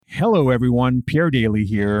Hello, everyone. Pierre Daly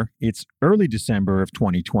here. It's early December of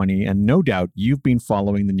 2020, and no doubt you've been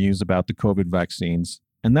following the news about the COVID vaccines.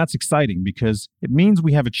 And that's exciting because it means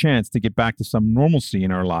we have a chance to get back to some normalcy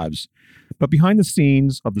in our lives. But behind the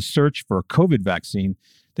scenes of the search for a COVID vaccine,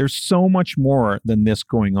 there's so much more than this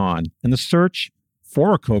going on. And the search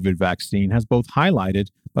for a COVID vaccine has both highlighted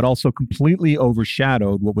but also completely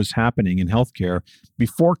overshadowed what was happening in healthcare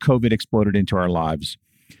before COVID exploded into our lives.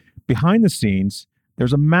 Behind the scenes,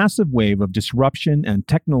 there's a massive wave of disruption and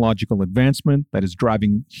technological advancement that is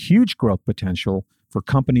driving huge growth potential for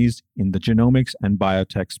companies in the genomics and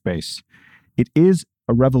biotech space. It is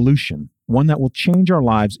a revolution, one that will change our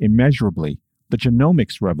lives immeasurably, the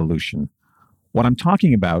genomics revolution. What I'm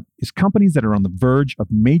talking about is companies that are on the verge of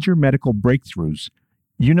major medical breakthroughs.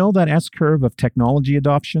 You know that S-curve of technology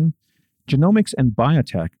adoption? Genomics and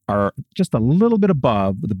biotech are just a little bit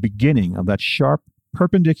above the beginning of that sharp,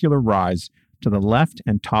 perpendicular rise to the left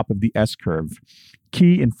and top of the S-curve.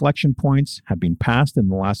 Key inflection points have been passed in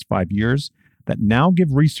the last 5 years that now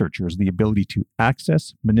give researchers the ability to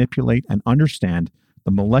access, manipulate, and understand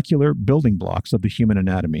the molecular building blocks of the human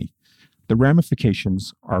anatomy. The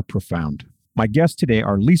ramifications are profound. My guests today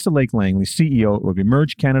are Lisa Lake Langley, CEO of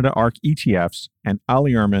Emerge Canada ARC ETFs, and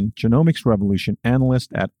Ali Ehrman, Genomics Revolution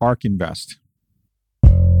Analyst at ARK Invest.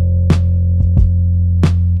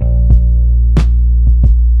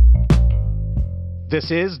 This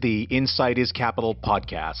is the Insight is Capital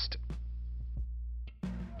podcast.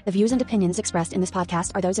 The views and opinions expressed in this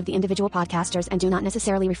podcast are those of the individual podcasters and do not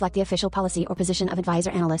necessarily reflect the official policy or position of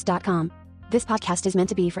AdvisorAnalyst.com. This podcast is meant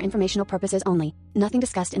to be for informational purposes only. Nothing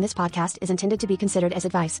discussed in this podcast is intended to be considered as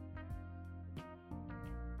advice.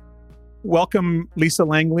 Welcome, Lisa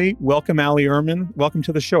Langley. Welcome, Ali Ehrman. Welcome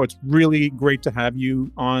to the show. It's really great to have you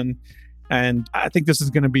on. And I think this is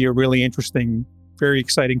going to be a really interesting, very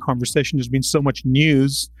exciting conversation. There's been so much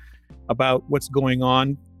news about what's going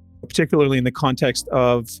on, particularly in the context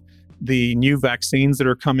of the new vaccines that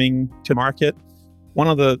are coming to market. One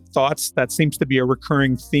of the thoughts that seems to be a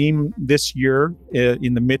recurring theme this year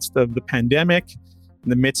in the midst of the pandemic,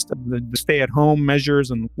 in the midst of the stay-at-home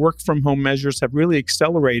measures and work-from-home measures have really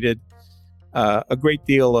accelerated a great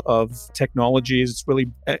deal of technologies. It's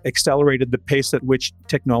really accelerated the pace at which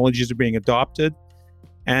technologies are being adopted.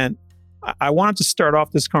 And I wanted to start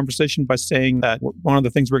off this conversation by saying that one of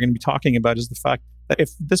the things we're going to be talking about is the fact that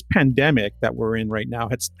if this pandemic that we're in right now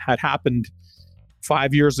had happened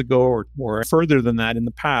 5 years ago or further than that in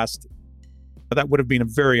the past, that would have been a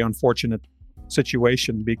very unfortunate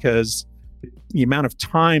situation because the amount of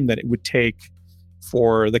time that it would take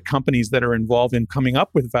for the companies that are involved in coming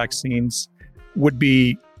up with vaccines would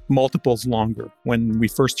be multiples longer. When we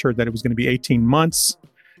first heard that it was going to be 18 months,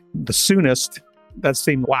 the soonest, that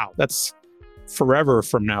seemed, wow, that's forever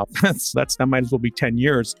from now. That might as well be 10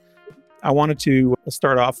 years. I wanted to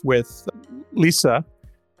start off with Lisa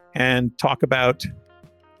and talk about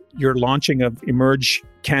your launching of Emerge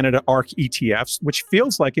Canada ARC ETFs, which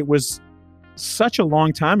feels like it was such a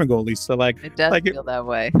long time ago, Lisa. It does feel that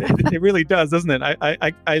way. It really does, doesn't it?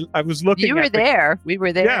 I was looking. You were there. We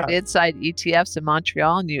were there Yeah. at Inside ETFs in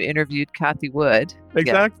Montreal, and you interviewed Kathy Wood.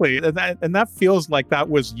 Exactly. Yeah. And that feels like that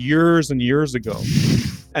was years and years ago.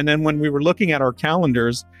 And then when we were looking at our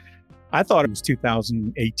calendars, I thought it was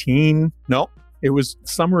 2018. No, it was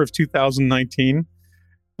summer of 2019.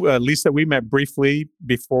 Lisa, we met briefly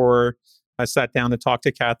before I sat down to talk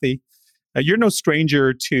to Kathy. You're no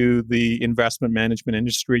stranger to the investment management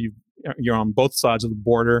industry. You're on both sides of the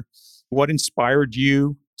border. What inspired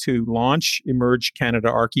you to launch Emerge Canada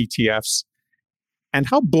ARC ETFs? And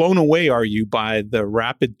how blown away are you by the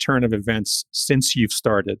rapid turn of events since you've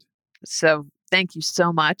started? So thank you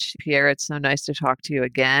so much, Pierre. It's so nice to talk to you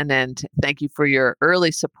again. And thank you for your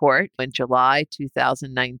early support. In July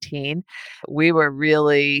 2019, we were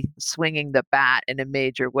really swinging the bat in a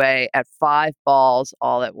major way at 5 balls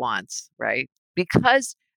all at once, right?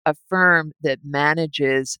 Because a firm that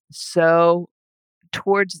manages so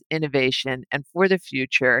towards innovation and for the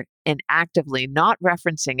future and actively not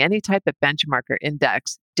referencing any type of benchmark or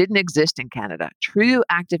index didn't exist in Canada. True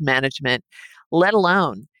active management, let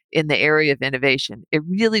alone in the area of innovation. It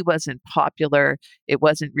really wasn't popular. It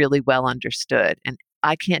wasn't really well understood. And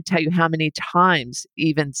I can't tell you how many times,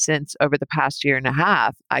 even since over the past year and a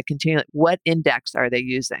half, I continue, what index are they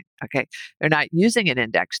using? Okay. They're not using an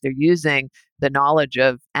index. They're using the knowledge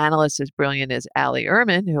of analysts as brilliant as Ali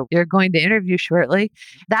Ehrman, who you're going to interview shortly.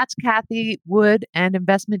 That's Kathy Wood and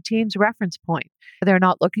investment team's reference point. They're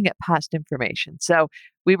not looking at past information. So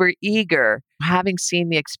we were eager, having seen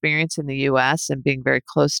the experience in the US and being very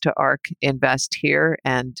close to ARK Invest here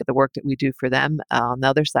and the work that we do for them on the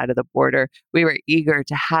other side of the border, we were eager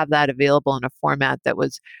to have that available in a format that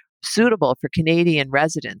was suitable for Canadian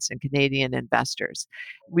residents and Canadian investors.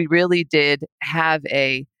 We really did have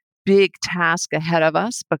a big task ahead of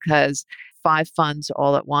us because 5 funds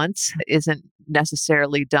all at once isn't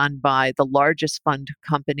necessarily done by the largest fund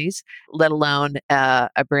companies, let alone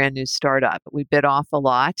a brand new startup. We bit off a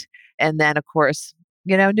lot. And then, of course,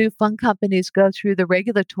 new fund companies go through the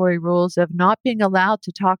regulatory rules of not being allowed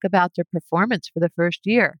to talk about their performance for the first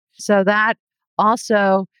year. So that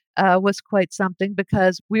also was quite something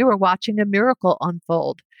because we were watching a miracle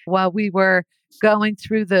unfold while we were going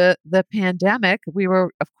through the pandemic. We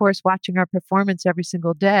were, of course, watching our performance every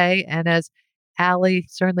single day. And as Ali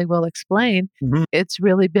certainly will explain, it's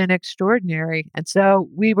really been extraordinary. And so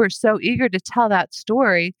we were so eager to tell that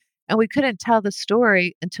story. And we couldn't tell the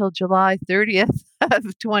story until July 30th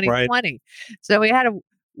of 2020. Right. So we had to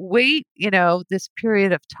wait, this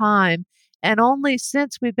period of time. And only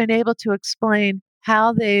since we've been able to explain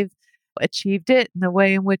how they've achieved it and the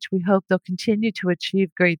way in which we hope they'll continue to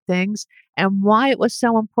achieve great things and why it was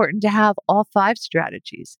so important to have all 5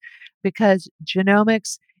 strategies. Because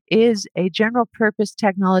genomics is a general purpose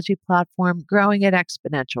technology platform growing at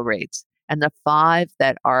exponential rates. And the 5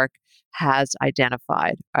 that ARK has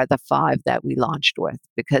identified are the 5 that we launched with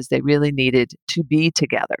because they really needed to be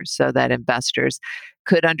together so that investors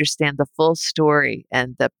could understand the full story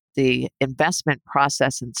and the investment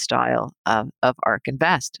process and style of ARK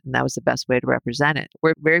Invest. And that was the best way to represent it.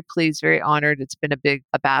 We're very pleased, very honored. It's been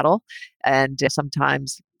a battle. And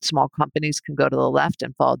sometimes small companies can go to the left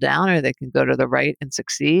and fall down, or they can go to the right and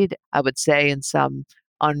succeed. I would say in some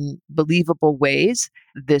unbelievable ways,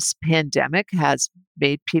 this pandemic has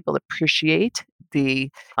made people appreciate the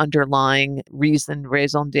underlying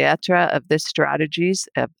raison d'etre of this strategies,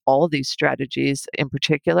 of all of these strategies in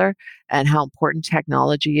particular, and how important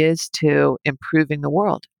technology is to improving the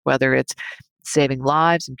world, whether it's saving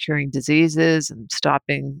lives and curing diseases and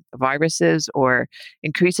stopping viruses or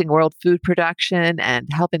increasing world food production and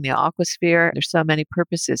helping the aquasphere. There's so many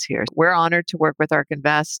purposes here. We're honored to work with ARK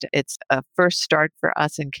Invest. It's a first start for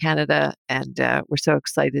us in Canada, and we're so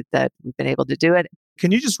excited that we've been able to do it.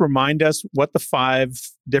 Can you just remind us what the 5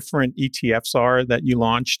 different ETFs are that you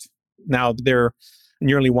launched? Now they're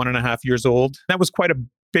nearly 1.5 years old. That was quite a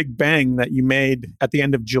big bang that you made at the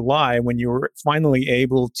end of July when you were finally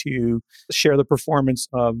able to share the performance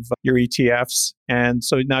of your ETFs. And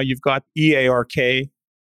so now you've got EARK.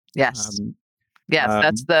 Yes.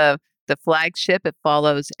 That's the flagship. It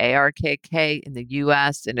follows ARKK in the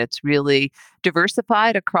US, and it's really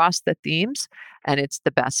diversified across the themes, and it's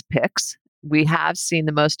the best picks. We have seen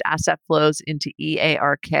the most asset flows into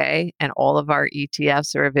EARK, and all of our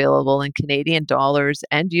ETFs are available in Canadian dollars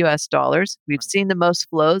and US dollars. We've seen the most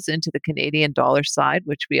flows into the Canadian dollar side,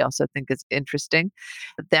 which we also think is interesting.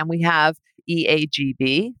 Then we have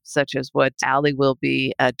EAGB, such as what Ali will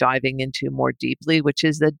be diving into more deeply, which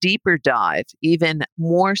is the deeper dive, even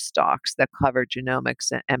more stocks that cover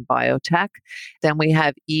genomics and biotech. Then we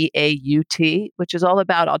have EAUT, which is all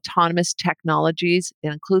about autonomous technologies.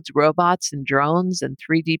 It includes robots and drones and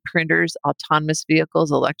 3D printers, autonomous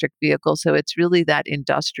vehicles, electric vehicles. So it's really that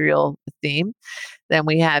industrial theme. Then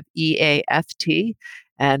we have EAFT.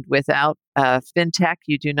 And without fintech,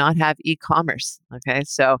 you do not have e-commerce. Okay,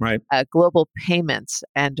 so global payments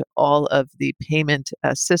and all of the payment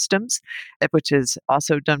systems, which is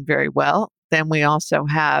also done very well. Then we also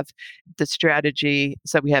have the strategy.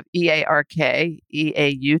 So we have EARK,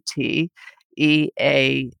 EAUT,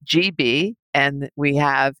 EAGB, and we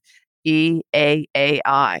have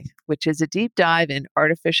EAAI, which is a deep dive in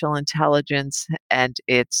artificial intelligence and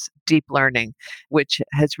its deep learning, which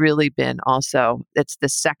has really been it's the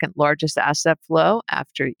second largest asset flow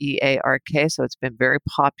after EARK. So it's been very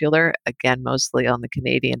popular, again, mostly on the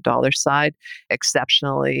Canadian dollar side,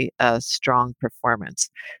 exceptionally strong performance.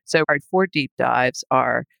 So our 4 deep dives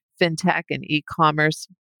are fintech and e-commerce,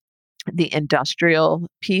 the industrial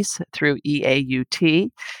piece through EAUT.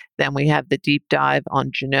 Then we have the deep dive on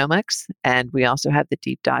genomics, and we also have the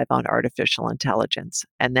deep dive on artificial intelligence.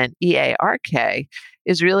 And then EARK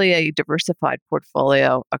is really a diversified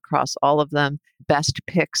portfolio across all of them, best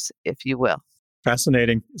picks, if you will.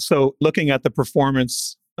 Fascinating. So looking at the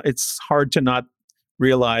performance, it's hard to not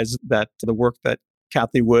realize that the work that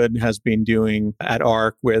Kathy Wood has been doing at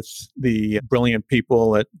ARC with the brilliant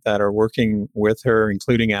people that are working with her,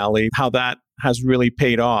 including Ali, how that has really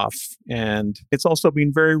paid off. And it's also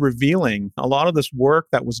been very revealing. A lot of this work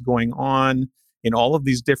that was going on in all of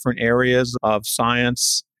these different areas of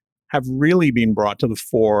science have really been brought to the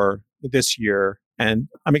fore this year. And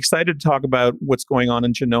I'm excited to talk about what's going on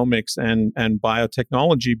in genomics and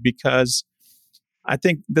biotechnology, because I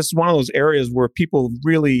think this is one of those areas where people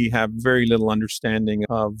really have very little understanding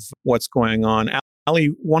of what's going on.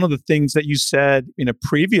 Ali, one of the things that you said in a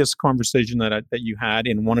previous conversation that you had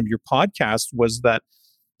in one of your podcasts was that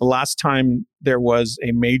the last time there was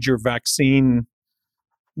a major vaccine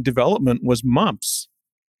development was mumps.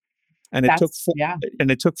 And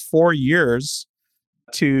it took 4 years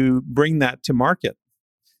to bring that to market.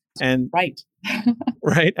 And right.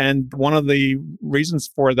 Right. And one of the reasons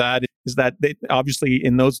for that is that they obviously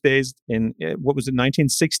in those days, in what was it,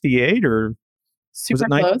 1968 or super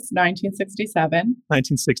close, 1967.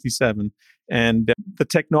 1967. And the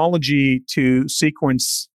technology to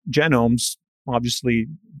sequence genomes obviously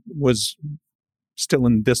was still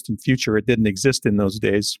in the distant future. It didn't exist in those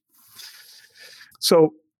days. So,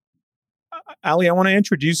 Ali, I want to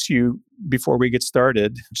introduce you before we get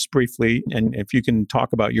started, just briefly. And if you can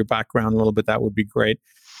talk about your background a little bit, that would be great.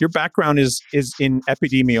 Your background is in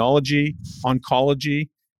epidemiology, oncology,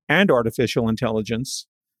 and artificial intelligence.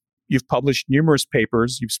 You've published numerous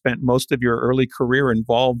papers. You've spent most of your early career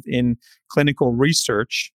involved in clinical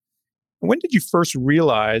research. When did you first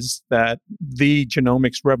realize that the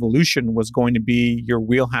genomics revolution was going to be your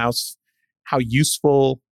wheelhouse? How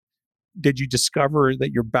useful did you discover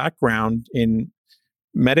that your background in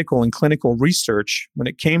medical and clinical research, when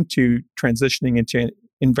it came to transitioning into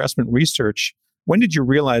investment research, when did you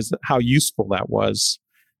realize how useful that was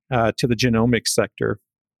to the genomics sector?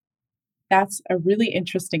 That's a really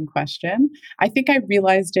interesting question. I think I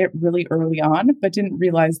realized it really early on, but didn't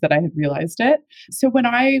realize that I had realized it. So when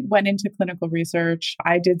I went into clinical research,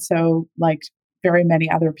 I did so like very many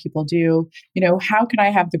other people do. How can I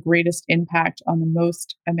have the greatest impact on the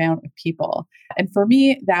most amount of people? And for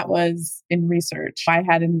me, that was in research. I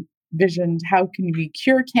had envisioned how can we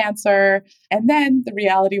cure cancer? And then the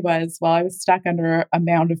reality was, well, I was stuck under a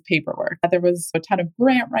mound of paperwork. There was a ton of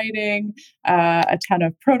grant writing, a ton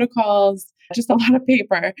of protocols, just a lot of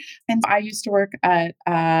paper. And I used to work at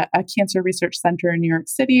a cancer research center in New York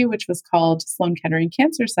City, which was called Sloan Kettering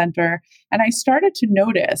Cancer Center. And I started to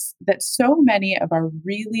notice that so many of our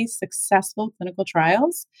really successful clinical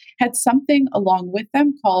trials had something along with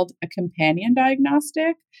them called a companion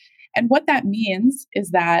diagnostic. And what that means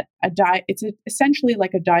is that it's essentially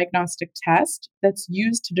like a diagnostic test that's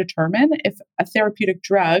used to determine if a therapeutic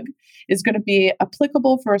drug is going to be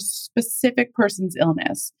applicable for a specific person's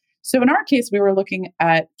illness. So in our case, we were looking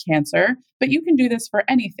at cancer, but you can do this for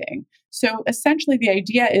anything. So essentially, the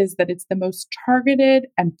idea is that it's the most targeted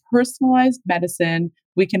and personalized medicine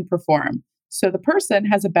we can perform. So the person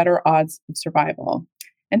has a better odds of survival.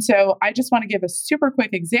 And so I just want to give a super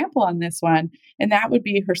quick example on this one, and that would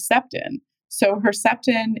be Herceptin. So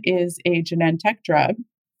Herceptin is a Genentech drug.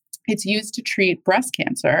 It's used to treat breast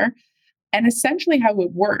cancer. And essentially how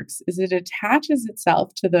it works is it attaches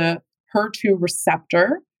itself to the HER2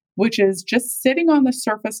 receptor, which is just sitting on the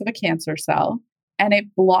surface of a cancer cell, and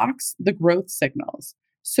it blocks the growth signals.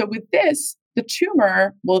 So with this, the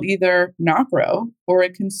tumor will either not grow or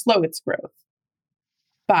it can slow its growth.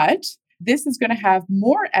 But this is going to have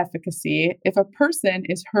more efficacy if a person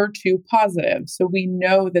is HER2 positive. So we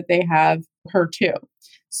know that they have HER2.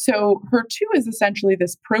 So HER2 is essentially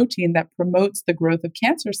this protein that promotes the growth of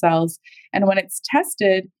cancer cells. And when it's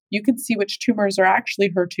tested, you can see which tumors are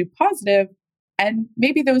actually HER2 positive. And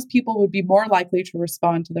maybe those people would be more likely to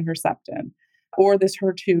respond to the Herceptin or this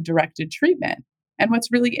HER2 directed treatment. And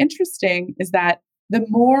what's really interesting is that the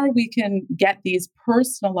more we can get these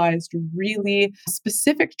personalized, really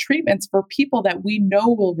specific treatments for people that we know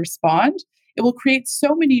will respond, it will create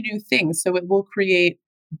so many new things. So it will create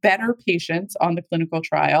better patients on the clinical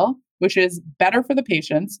trial, which is better for the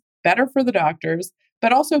patients, better for the doctors,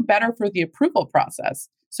 but also better for the approval process.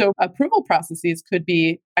 So approval processes could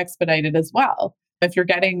be expedited as well if you're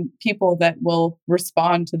getting people that will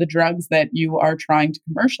respond to the drugs that you are trying to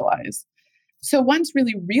commercialize. So once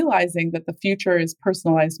really realizing that the future is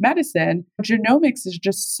personalized medicine, genomics is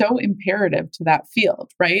just so imperative to that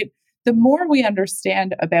field, right? The more we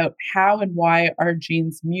understand about how and why our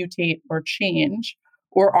genes mutate or change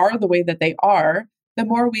or are the way that they are, the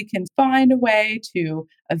more we can find a way to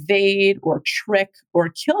evade or trick or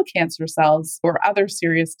kill cancer cells or other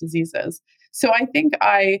serious diseases. So I think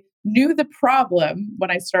I knew the problem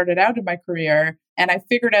when I started out in my career, And I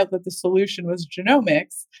figured out that the solution was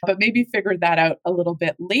genomics, but maybe figured that out a little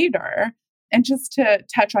bit later. And just to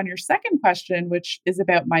touch on your second question, which is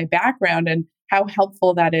about my background and how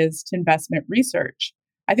helpful that is to investment research,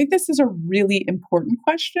 I think this is a really important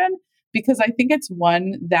question because I think it's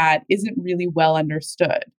one that isn't really well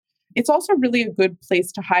understood. It's also really a good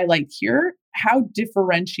place to highlight here how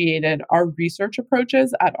differentiated our research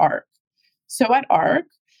approaches at ARC. So at ARC,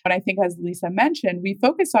 and I think as Lisa mentioned, we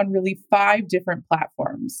focus on really 5 different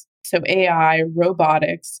platforms. So AI,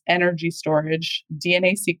 robotics, energy storage,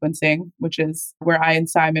 DNA sequencing, which is where I and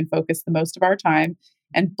Simon focus the most of our time,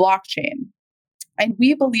 and blockchain. And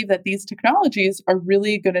we believe that these technologies are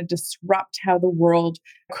really going to disrupt how the world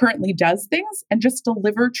currently does things and just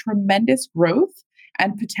deliver tremendous growth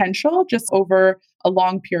and potential just over a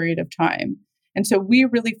long period of time. And so we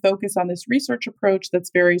really focus on this research approach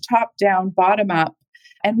that's very top down, bottom up,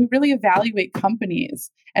 and we really evaluate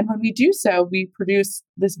companies. And when we do so, we produce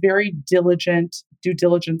this very diligent due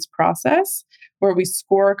diligence process where we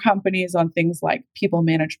score companies on things like people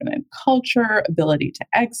management and culture, ability to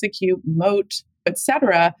execute, moat,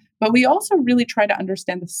 etc. But we also really try to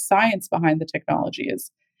understand the science behind the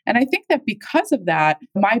technologies. And I think that because of that,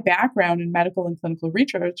 my background in medical and clinical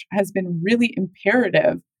research has been really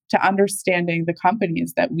imperative to understanding the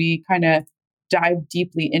companies that we kind of dive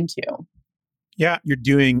deeply into. Yeah, you're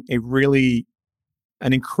doing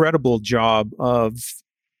an incredible job of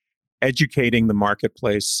educating the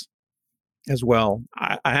marketplace as well.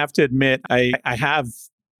 I have to admit, I have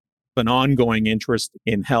an ongoing interest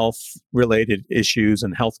in health-related issues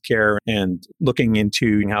and healthcare and looking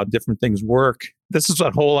into how different things work. This is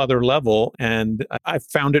a whole other level, and I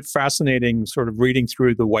found it fascinating sort of reading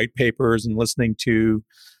through the white papers and listening to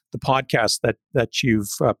the podcast that you've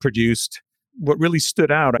produced. What really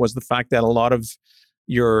stood out was the fact that a lot of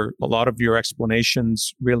your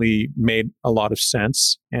explanations really made a lot of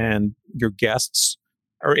sense, and your guests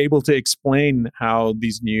are able to explain how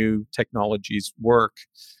these new technologies work.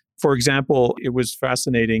 For example, it was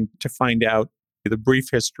fascinating to find out the brief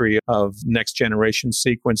history of next generation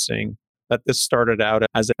sequencing, that this started out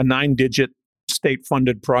as a 9-digit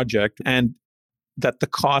state-funded project, and that the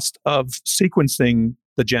cost of sequencing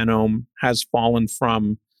the genome has fallen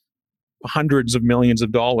from hundreds of millions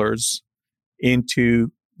of dollars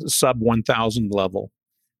into the sub 1,000 level,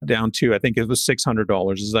 down to, I think it was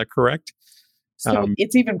 $600. Is that correct? So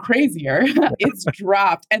it's even crazier. It's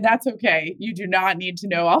dropped, and that's okay. You do not need to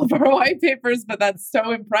know all of our white papers, but that's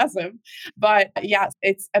so impressive. But yeah,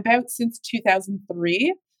 it's about since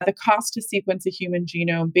 2003, the cost to sequence a human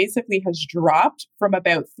genome basically has dropped from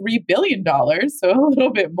about $3 billion, so a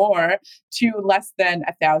little bit more, to less than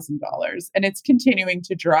 $1,000. And it's continuing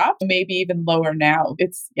to drop, maybe even lower now.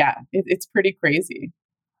 It's pretty crazy.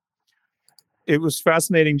 It was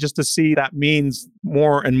fascinating just to see that means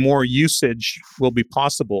more and more usage will be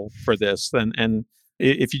possible for this. And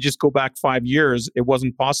if you just go back 5 years, it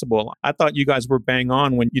wasn't possible. I thought you guys were bang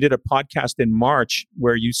on when you did a podcast in March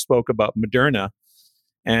where you spoke about Moderna,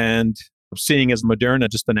 and seeing as Moderna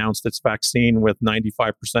just announced its vaccine with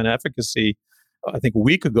 95% efficacy, I think a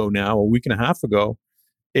week and a half ago,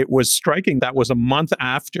 it was striking. That was a month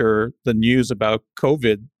after the news about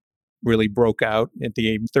COVID really broke out at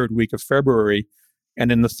the 3rd week of February.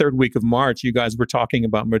 And in the 3rd week of March, you guys were talking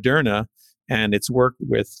about Moderna and its work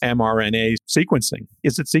with mRNA sequencing.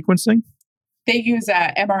 Is it sequencing? They use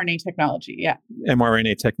mRNA technology, yeah.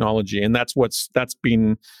 mRNA technology. And that's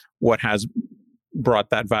been what has brought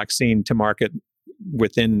that vaccine to market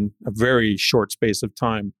within a very short space of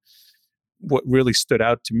time. What really stood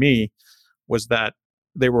out to me was that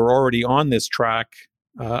they were already on this track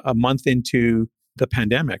a month into the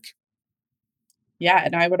pandemic. Yeah,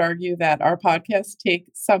 and I would argue that our podcasts take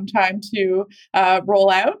some time to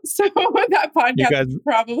roll out. So that podcast is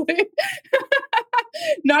probably,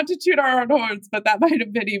 not to toot our own horns, but that might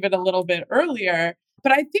have been even a little bit earlier.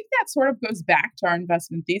 But I think that sort of goes back to our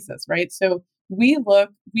investment thesis, right? So we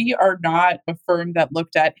are not a firm that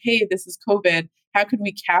looked at, hey, this is COVID. How can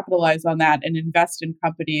we capitalize on that and invest in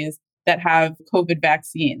companies that have COVID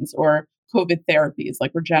vaccines or COVID therapies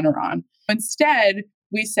like Regeneron? Instead,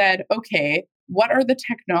 we said, okay, what are the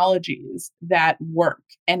technologies that work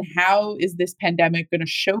and how is this pandemic going to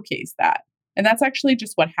showcase that? And that's actually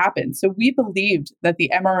just what happened. So we believed that the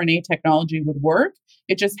mRNA technology would work.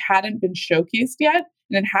 It just hadn't been showcased yet,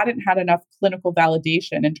 and it hadn't had enough clinical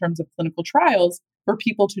validation in terms of clinical trials for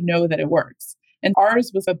people to know that it works. And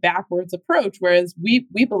ours was a backwards approach, whereas we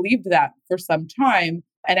believed that for some time,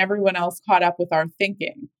 and everyone else caught up with our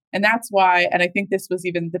thinking. And that's why, and I think this was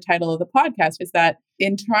even the title of the podcast, is that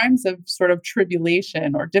in times of sort of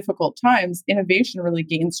tribulation or difficult times, innovation really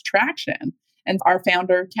gains traction. And our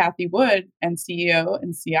founder, Kathy Wood, and CEO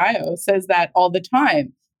and CIO, says that all the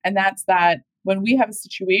time. And that's that when we have a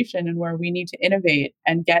situation and where we need to innovate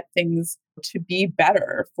and get things to be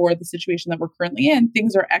better for the situation that we're currently in,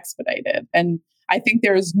 things are expedited. And I think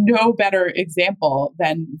there is no better example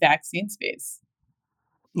than vaccine space.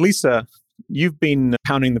 Lisa, you've been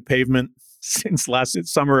pounding the pavement since last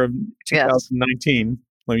summer of Yes. 2019.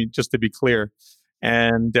 Let me just to be clear.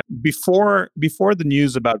 And before the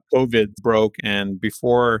news about COVID broke, and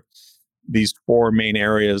before these four main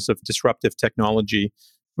areas of disruptive technology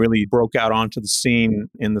really broke out onto the scene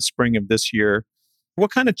in the spring of this year,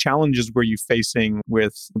 what kind of challenges were you facing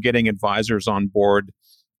with getting advisors on board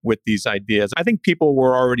with these ideas? I think people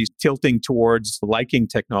were already tilting towards liking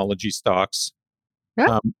technology stocks.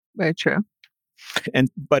 Yeah, very true.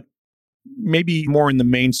 But maybe more in the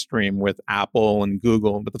mainstream with Apple and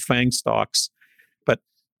Google, with the FANG stocks. But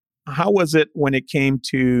how was it when it came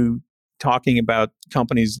to talking about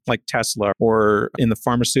companies like Tesla or in the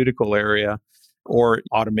pharmaceutical area or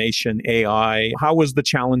automation, AI? How was the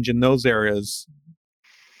challenge in those areas?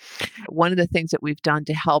 One of the things that we've done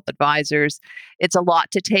to help advisors, it's a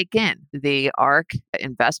lot to take in. The ARC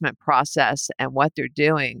investment process and what they're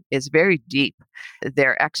doing is very deep.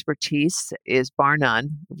 Their expertise is bar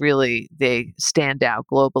none. Really, they stand out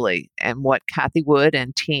globally. And what Kathy Wood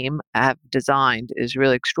and team have designed is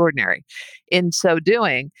really extraordinary. In so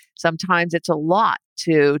doing, sometimes it's a lot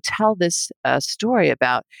to tell this story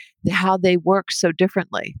about how they work so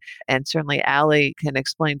differently. And certainly Ali can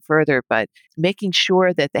explain further, but making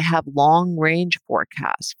sure that they have long range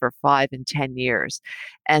forecasts for 5 and 10 years,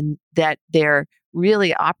 and that they're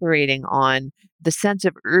really operating on the sense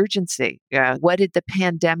of urgency. What did the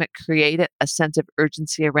pandemic create? A sense of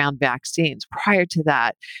urgency around vaccines. Prior to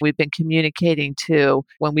that, we've been communicating to,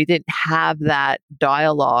 when we didn't have that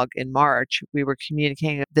dialogue in March, we were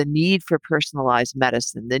communicating the need for personalized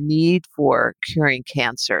medicine, the need for curing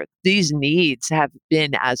cancer. These needs have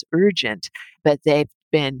been as urgent, but they've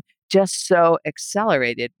been just so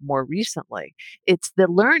accelerated more recently. It's the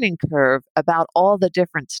learning curve about all the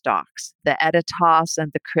different stocks, the Editas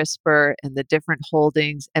and the CRISPR and the different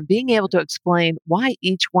holdings, and being able to explain why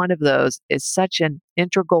each one of those is such an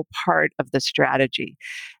integral part of the strategy.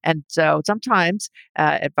 And so sometimes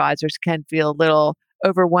advisors can feel a little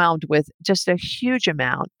overwhelmed with just a huge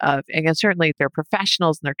amount of, and certainly they're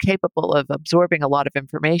professionals and they're capable of absorbing a lot of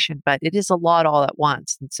information, but it is a lot all at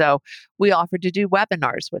once. And so we offer to do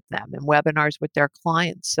webinars with them and webinars with their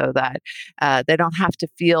clients so that they don't have to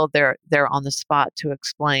feel they're on the spot to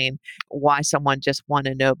explain why someone just won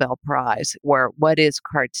a Nobel Prize or what is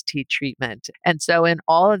CAR-T treatment. And so in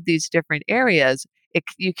all of these different areas,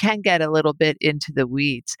 you can get a little bit into the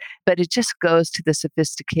weeds, but it just goes to the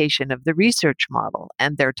sophistication of the research model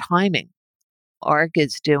and their timing. ARC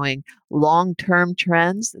is doing long-term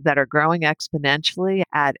trends that are growing exponentially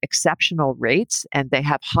at exceptional rates, and they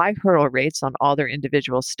have high hurdle rates on all their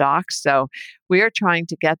individual stocks. So we are trying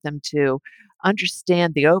to get them to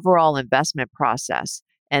understand the overall investment process.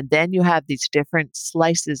 And then you have these different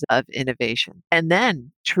slices of innovation. And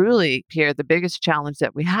then truly, Pierre, the biggest challenge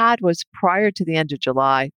that we had was prior to the end of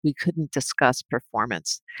July, we couldn't discuss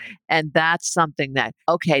performance. And that's something that,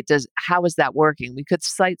 okay, how is that working? We could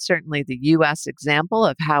cite certainly the US example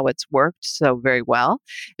of how it's worked so very well,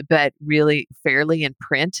 but really fairly in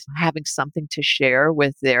print, having something to share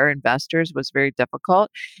with their investors was very difficult.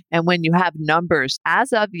 And when you have numbers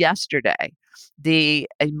as of yesterday, the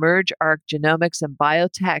Emerge ARC Genomics and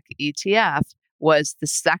Biotech ETF was the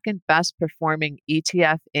second best performing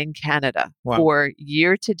ETF in Canada for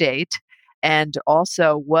year to date, and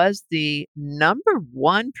also was the number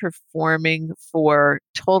one performing for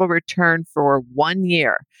total return for 1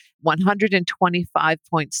 year,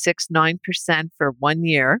 125.69% for 1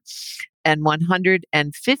 year, and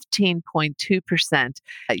 115.2%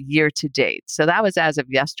 year to date. So that was as of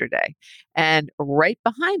yesterday. And right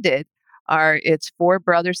behind it are its four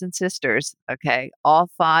brothers and sisters. Okay, all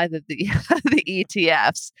five of the the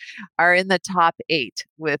ETFs are in the top 8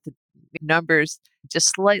 with numbers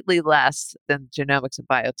just slightly less than genomics and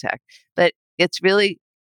biotech. But it's really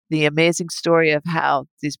the amazing story of how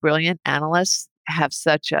these brilliant analysts have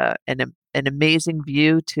such an amazing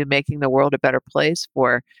view to making the world a better place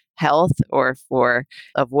for health or for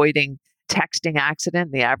avoiding texting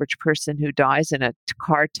accident. The average person who dies in a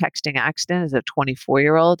car texting accident is a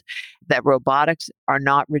 24-year-old. That robotics are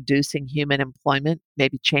not reducing human employment,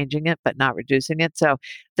 maybe changing it, but not reducing it. So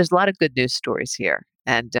there's a lot of good news stories here,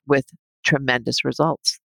 and with tremendous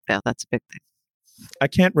results. Yeah, that's a big thing. I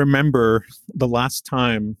can't remember the last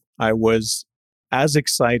time I was as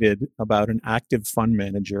excited about an active fund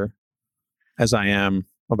manager as I am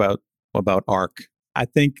about about ARC. I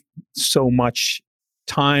think so much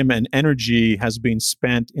time and energy has been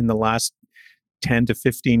spent in the last 10 to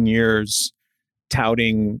 15 years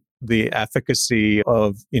touting the efficacy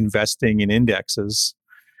of investing in indexes.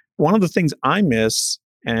 One of the things I miss,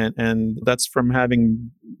 and that's from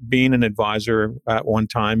having been an advisor at one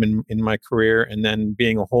time in my career and then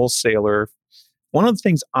being a wholesaler, one of the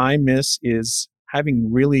things I miss is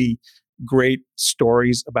having really great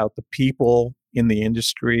stories about the people in the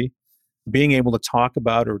industry, being able to talk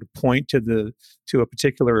about or to point to a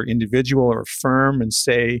particular individual or firm and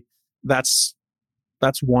say that's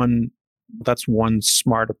one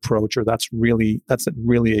smart approach, or that's a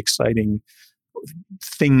really exciting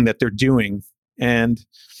thing that they're doing. And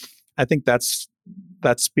I think that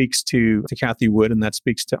speaks to Cathie Wood, and that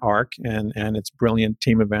speaks to ARC and its brilliant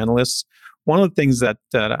team of analysts. One of the things that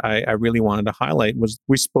I really wanted to highlight was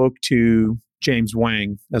we spoke to James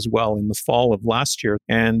Wang as well in the fall of last year.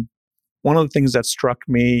 And one of the things that struck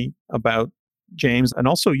me about James and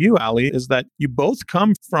also you, Ali, is that you both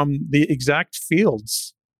come from the exact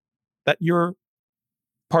fields that you're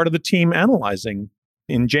part of the team analyzing.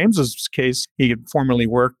 In James's case, he had formerly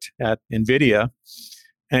worked at NVIDIA.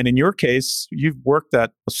 And in your case, you've worked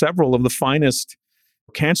at several of the finest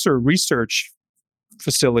cancer research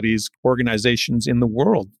facilities, organizations in the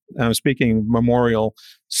world. Speaking of Memorial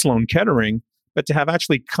Sloan Kettering, but to have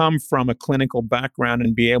actually come from a clinical background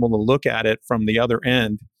and be able to look at it from the other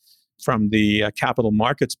end, from the capital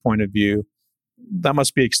markets point of view, that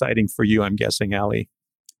must be exciting for you, I'm guessing, Ali.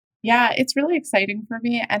 Yeah, it's really exciting for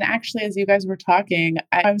me. And actually, as you guys were talking,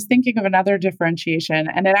 I was thinking of another differentiation,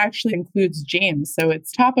 and it actually includes James. So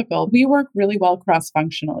it's topical. We work really well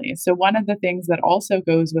cross-functionally. So one of the things that also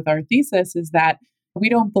goes with our thesis is that we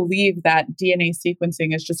don't believe that DNA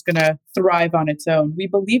sequencing is just going to thrive on its own. We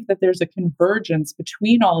believe that there's a convergence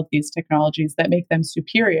between all of these technologies that make them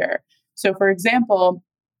superior. So, for example,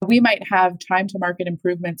 we might have time to market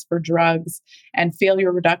improvements for drugs and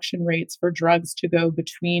failure reduction rates for drugs to go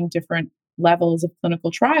between different levels of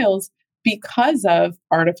clinical trials because of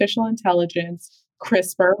artificial intelligence,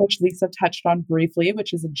 CRISPR, which Lisa touched on briefly,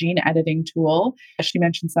 which is a gene editing tool. She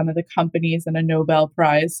mentioned some of the companies and a Nobel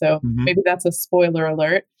Prize. So maybe that's a spoiler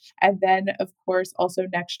alert. And then, of course, also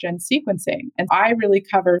next-gen sequencing. And I really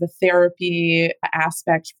cover the therapy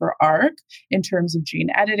aspect for ARC in terms of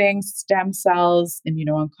gene editing, stem cells,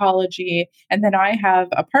 immuno-oncology. And then I have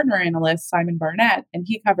a partner analyst, Simon Barnett, and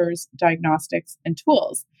he covers diagnostics and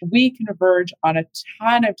tools. We converge on a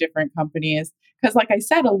ton of different companies because, like I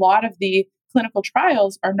said, a lot of the clinical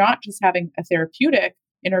trials are not just having a therapeutic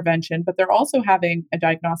intervention, but they're also having a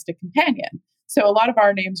diagnostic companion. So a lot of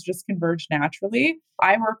our names just converge naturally.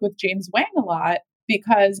 I work with James Wang a lot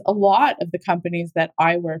because a lot of the companies that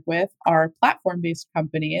I work with are platform-based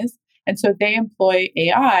companies. And so they employ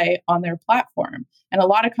AI on their platform. And a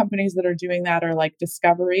lot of companies that are doing that are like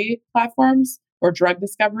discovery platforms or drug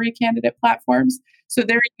discovery candidate platforms. So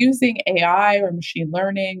they're using AI or machine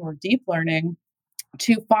learning or deep learning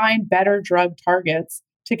to find better drug targets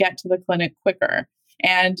to get to the clinic quicker.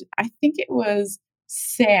 And I think it was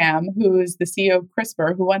Sam, who is the CEO of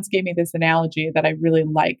CRISPR, who once gave me this analogy that I really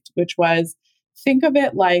liked, which was, think of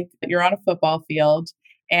it like you're on a football field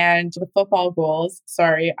and the football goals.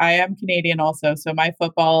 Sorry, I am Canadian also, so my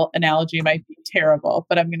football analogy might be terrible,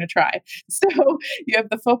 but I'm going to try. So you have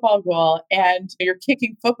the football goal and you're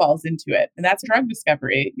kicking footballs into it. And that's drug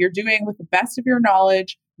discovery. You're doing with the best of your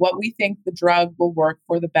knowledge what we think the drug will work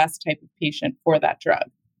for the best type of patient for that drug.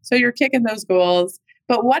 So you're kicking those goals.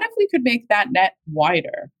 But what if we could make that net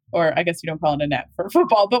wider? Or I guess you don't call it a net for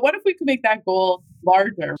football, but what if we could make that goal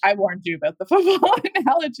larger? I warned you about the football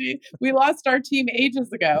analogy. We lost our team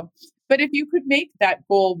ages ago. But if you could make that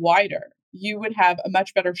goal wider, you would have a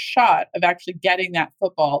much better shot of actually getting that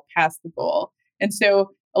football past the goal. And so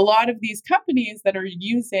a lot of these companies that are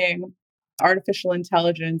using artificial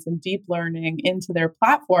intelligence and deep learning into their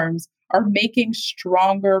platforms are making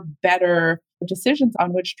stronger, better decisions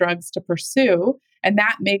on which drugs to pursue. And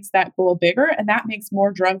that makes that goal bigger, and that makes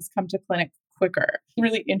more drugs come to clinic quicker.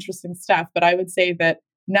 Really interesting stuff. But I would say that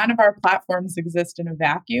none of our platforms exist in a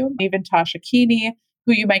vacuum. Even Tasha Keeney,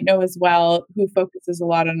 who you might know as well, who focuses a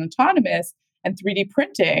lot on autonomous and 3D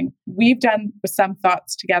printing, we've done some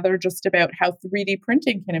thoughts together just about how 3D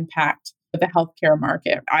printing can impact the healthcare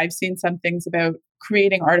market. I've seen some things about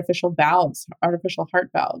creating artificial valves, artificial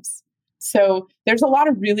heart valves. So there's a lot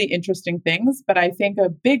of really interesting things, but I think a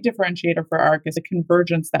big differentiator for ARC is a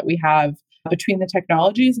convergence that we have between the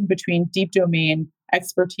technologies and between deep domain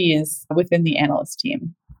expertise within the analyst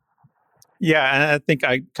team. Yeah, and I think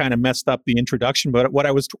I kind of messed up the introduction, but what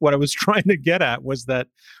I was trying to get at was that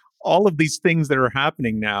all of these things that are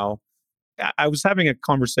happening now, I was having a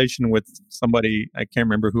conversation with somebody, I can't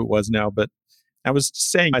remember who it was now, but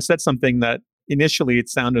I said something that initially it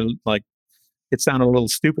sounded a little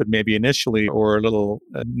stupid, maybe initially, or a little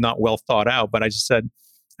not well thought out. But I said,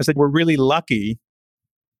 we're really lucky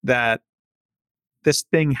that this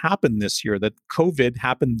thing happened this year, that COVID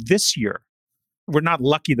happened this year. We're not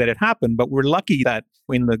lucky that it happened, but we're lucky that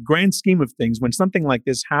in the grand scheme of things, when something like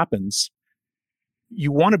this happens,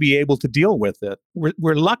 you want to be able to deal with it.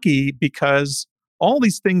 We're lucky because all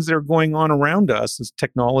these things that are going on around us, this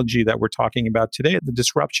technology that we're talking about today, the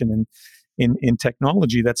disruption in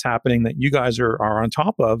technology that's happening that you guys are on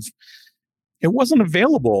top of, it wasn't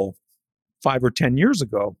available 5 or 10 years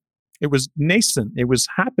ago. It was nascent. It was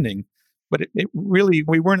happening, but it really,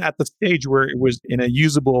 we weren't at the stage where it was in a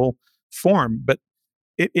usable form, but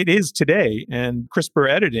it is today. And CRISPR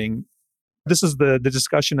editing, this is the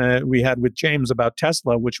discussion we had with James about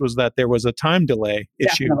Tesla, which was that there was a time delay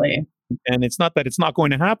issue. Definitely. And it's not that it's not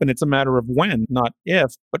going to happen. It's a matter of when, not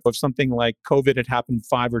if. But if something like COVID had happened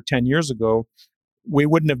 5 or 10 years ago, we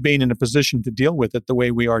wouldn't have been in a position to deal with it the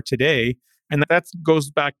way we are today. And that goes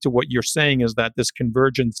back to what you're saying, is that this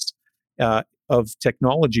convergence of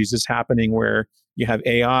technologies is happening, where you have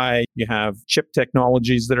AI, you have chip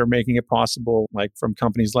technologies that are making it possible, like from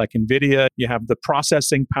companies like NVIDIA. You have the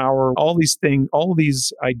processing power, all these things, all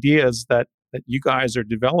these ideas that you guys are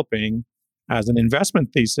developing as an investment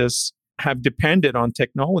thesis have depended on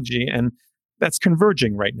technology. And that's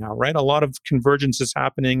converging right now, right? A lot of convergence is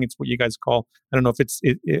happening. It's what you guys call, I don't know if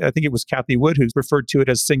I think it was Kathy Wood who referred to it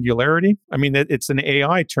as singularity. I mean, it's an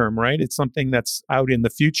AI term, right? It's something that's out in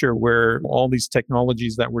the future where all these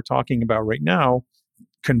technologies that we're talking about right now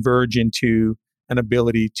converge into an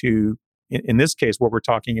ability to, in this case, what we're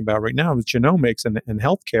talking about right now is genomics and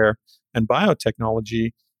healthcare and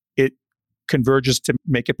biotechnology. It converges to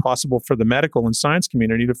make it possible for the medical and science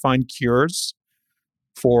community to find cures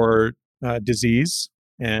for disease.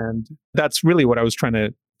 And that's really what I was trying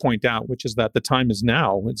to point out, which is that the time is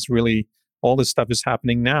now. It's really, all this stuff is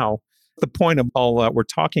happening now. The point of all that we're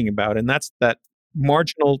talking about, and that's that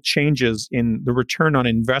marginal changes in the return on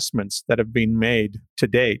investments that have been made to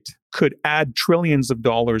date could add trillions of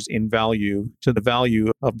dollars in value to the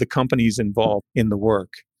value of the companies involved in the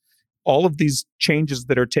work. All of these changes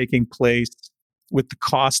that are taking place with the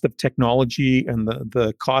cost of technology and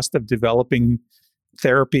the cost of developing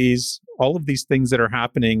therapies, all of these things that are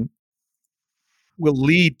happening will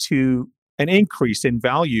lead to an increase in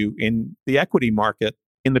value in the equity market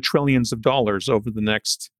in the trillions of dollars over the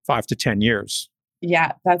next 5 to 10 years.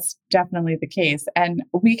 Yeah, that's definitely the case. And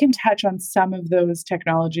we can touch on some of those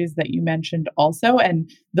technologies that you mentioned also. And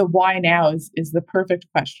the why now is the perfect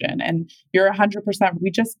question. And you're 100%.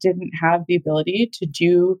 We just didn't have the ability to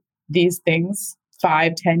do these things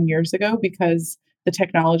 5, 10 years ago because the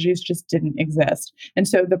technologies just didn't exist. And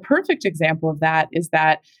so the perfect example of that is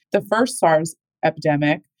that the first SARS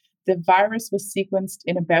epidemic, the virus was sequenced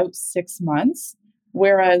in about 6 months,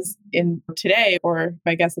 whereas in today, or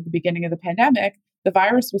I guess at the beginning of the pandemic, the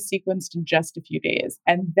virus was sequenced in just a few days.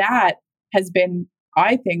 And that has been,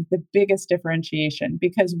 I think, the biggest differentiation,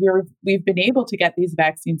 because we've been able to get these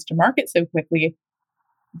vaccines to market so quickly,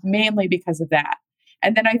 mainly because of that.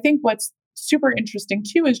 And then I think what's super interesting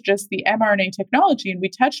too is just the mRNA technology. And we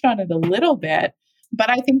touched on it a little bit, but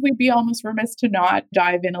I think we'd be almost remiss to not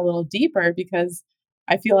dive in a little deeper, because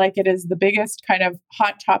I feel like it is the biggest kind of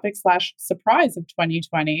hot topic / surprise of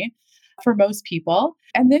 2020 for most people.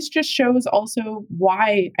 And this just shows also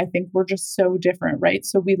why I think we're just so different, right?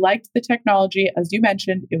 So we liked the technology. As you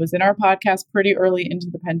mentioned, it was in our podcast pretty early into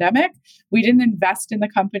the pandemic. We didn't invest in the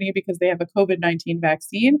company because they have a COVID-19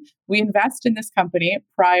 vaccine. We invest in this company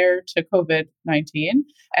prior to COVID-19.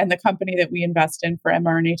 And the company that we invest in for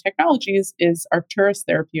mRNA technologies is Arcturus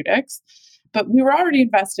Therapeutics. But we were already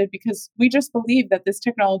invested because we just believe that this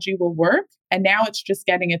technology will work. And now it's just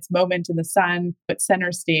getting its moment in the sun at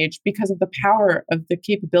center stage because of the power of the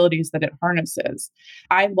capabilities that it harnesses.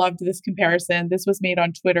 I loved this comparison. This was made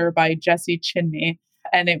on Twitter by Jesse Chinmay,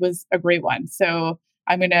 and it was a great one. So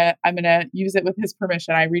I'm gonna use it with his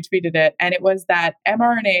permission. I retweeted it, and it was that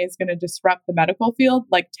mRNA is going to disrupt the medical field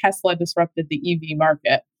like Tesla disrupted the EV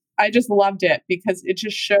market. I just loved it because it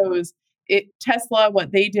just shows Tesla,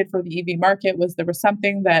 what they did for the EV market was there was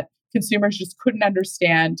something that consumers just couldn't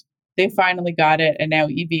understand. They finally got it, and now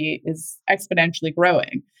EV is exponentially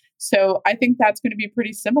growing. So I think that's going to be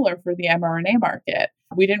pretty similar for the mRNA market.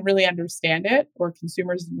 We didn't really understand it, or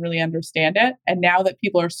consumers didn't really understand it. And now that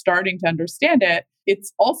people are starting to understand it,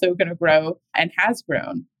 it's also going to grow and has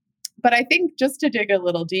grown. But I think just to dig a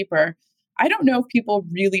little deeper, I don't know if people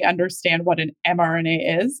really understand what an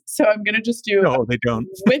mRNA is. So I'm going to just do No, they don't.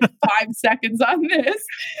 with 5 seconds on this.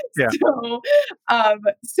 Yeah.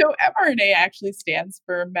 So mRNA actually stands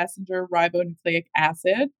for messenger ribonucleic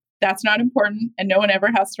acid. That's not important, and no one ever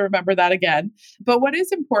has to remember that again. But what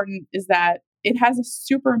is important is that it has a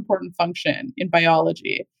super important function in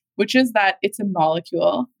biology, which is that it's a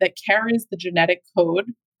molecule that carries the genetic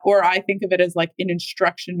code, or I think of it as like an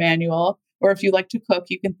instruction manual, or if you like to cook,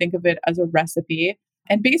 you can think of it as a recipe.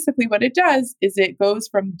 And basically what it does is it goes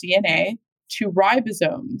from DNA to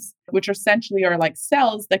ribosomes, which essentially are like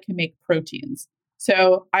cells that can make proteins.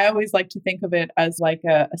 So I always like to think of it as like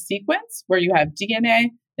a sequence where you have DNA,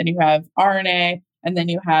 then you have RNA, and then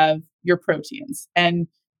you have your proteins. And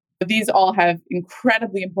these all have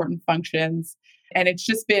incredibly important functions. And it's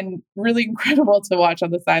just been really incredible to watch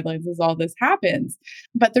on the sidelines as all this happens.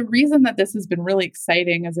 But the reason that this has been really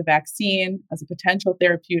exciting as a vaccine, as a potential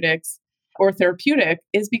therapeutics or therapeutic,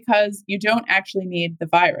 is because you don't actually need the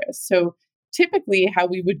virus. So typically, how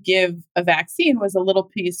we would give a vaccine was a little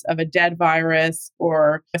piece of a dead virus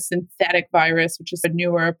or a synthetic virus, which is a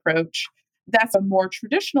newer approach. That's a more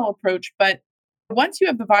traditional approach. But once you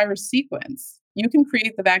have the virus sequence, you can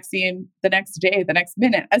create the vaccine the next day, the next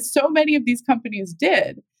minute, as so many of these companies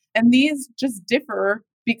did. And these just differ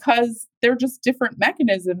because they're just different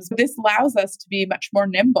mechanisms. This allows us to be much more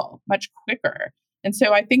nimble, much quicker. And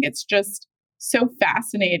so I think it's just so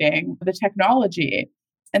fascinating, the technology.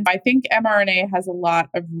 And I think mRNA has a lot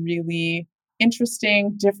of really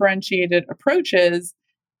interesting, differentiated approaches.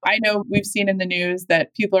 I know we've seen in the news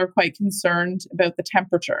that people are quite concerned about the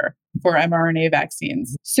temperature for mRNA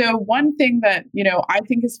vaccines. So one thing that, I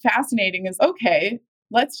think is fascinating is, okay,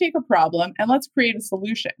 let's take a problem and let's create a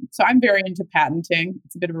solution. So I'm very into patenting.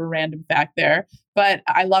 It's a bit of a random fact there, but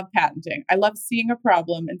I love patenting. I love seeing a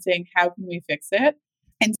problem and saying, how can we fix it?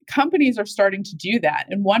 And companies are starting to do that.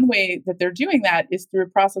 And one way that they're doing that is through a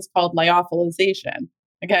process called lyophilization.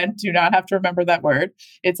 Again, do not have to remember that word.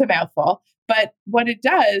 It's a mouthful. But what it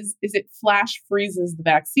does is it flash freezes the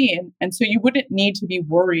vaccine. And so you wouldn't need to be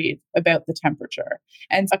worried about the temperature.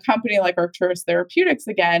 And a company like Arcturus Therapeutics,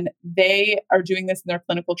 again, they are doing this in their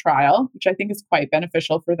clinical trial, which I think is quite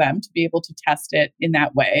beneficial for them to be able to test it in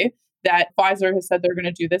that way. That Pfizer has said they're going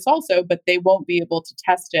to do this also, but they won't be able to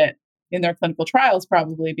test it in their clinical trials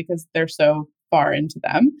probably because they're so far into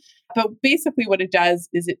them. But basically what it does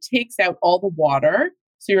is it takes out all the water.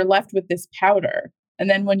 So you're left with this powder. And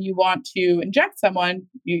then when you want to inject someone,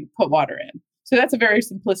 you put water in. So that's a very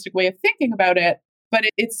simplistic way of thinking about it. But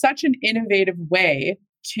it's such an innovative way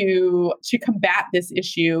to combat this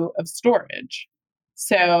issue of storage.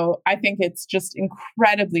 So I think it's just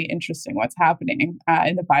incredibly interesting what's happening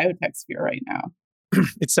in the biotech sphere right now.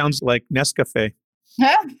 It sounds like Nescafe.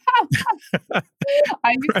 I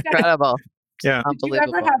used to Incredible. Yeah. Did you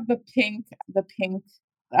ever have the pink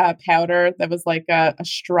powder that was like a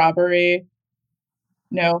strawberry?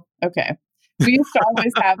 No? Okay. We used to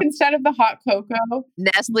always have, instead of the hot cocoa.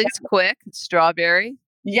 Nestle's Quick strawberry.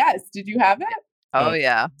 Yes. Did you have it? Oh,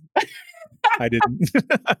 yeah. I didn't.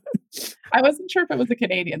 I wasn't sure if it was a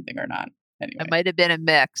Canadian thing or not. Anyway. It might have been a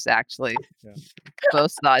mix, actually. Yeah.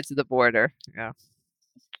 Both sides of the border. Yeah.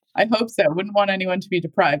 I hope so. Wouldn't want anyone to be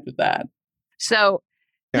deprived of that. So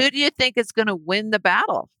who do you think is going to win the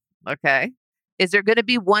battle? Okay. Is there going to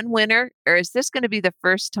be one winner, or is this going to be the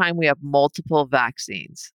first time we have multiple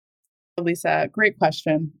vaccines? Lisa, great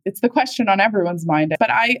question. It's the question on everyone's mind. But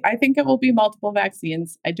I think it will be multiple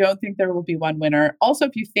vaccines. I don't think there will be one winner. Also,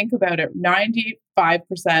 if you think about it,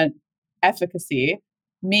 95% efficacy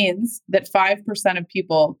means that 5% of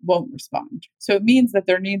people won't respond. So it means that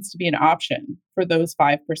there needs to be an option for those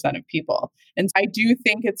 5% of people. And I do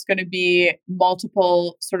think it's going to be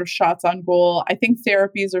multiple sort of shots on goal. I think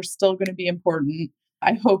therapies are still going to be important.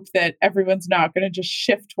 I hope that everyone's not going to just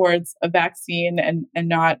shift towards a vaccine and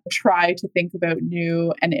not try to think about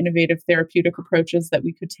new and innovative therapeutic approaches that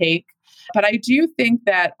we could take. But I do think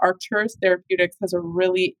that Arcturus Therapeutics has a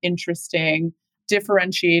really interesting,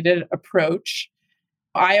 differentiated approach.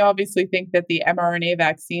 I obviously think that the mRNA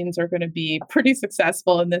vaccines are going to be pretty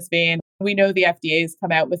successful in this vein. We know the FDA has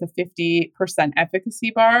come out with a 50%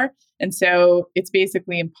 efficacy bar. And so it's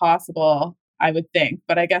basically impossible, I would think.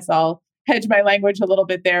 But I guess I'll hedge my language a little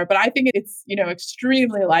bit there. But I think it's,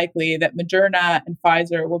 extremely likely that Moderna and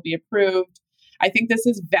Pfizer will be approved. I think this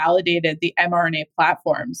has validated the mRNA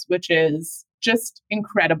platforms, which is just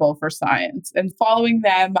incredible for science. And following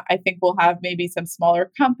them, I think we'll have maybe some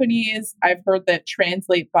smaller companies. I've heard that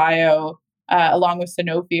Translate Bio, along with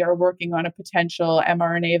Sanofi, are working on a potential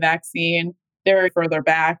mRNA vaccine. They're further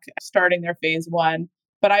back, starting their phase 1.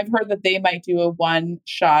 but I've heard that they might do a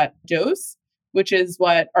one-shot dose, which is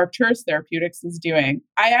what Arcturus Therapeutics is doing.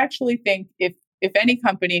 I actually think if any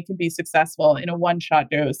company can be successful in a one-shot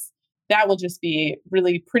dose, that will just be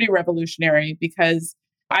really pretty revolutionary, because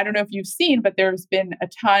I don't know if you've seen, but there's been a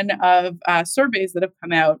ton of surveys that have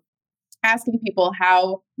come out asking people,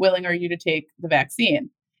 how willing are you to take the vaccine?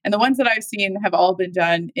 And the ones that I've seen have all been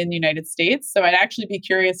done in the United States. So I'd actually be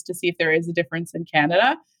curious to see if there is a difference in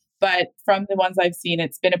Canada. But from the ones I've seen,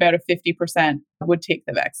 it's been about a 50% would take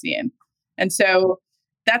the vaccine. And so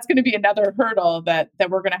that's going to be another hurdle that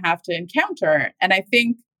we're going to have to encounter. And I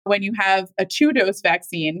think when you have a 2-dose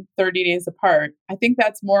vaccine 30 days apart, I think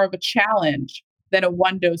that's more of a challenge than a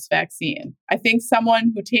 1-dose vaccine. I think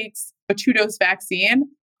someone who takes a 2-dose vaccine,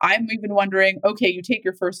 I'm even wondering, okay, you take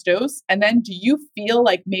your first dose, and then do you feel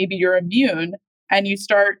like maybe you're immune and you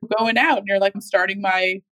start going out and you're like, I'm starting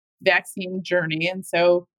my vaccine journey. And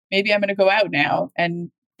so maybe I'm going to go out now. And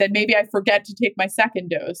then maybe I forget to take my second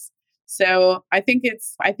dose. So I think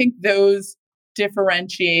those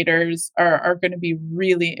differentiators are going to be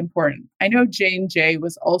really important. I know J&J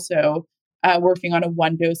was also working on a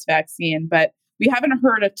 1-dose vaccine, but we haven't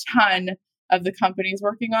heard a ton of the companies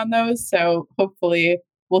working on those. So hopefully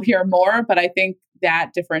we'll hear more, but I think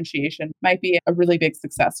that differentiation might be a really big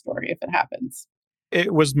success story if it happens.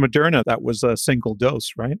 It was Moderna that was a single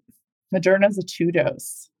dose, right? Moderna's a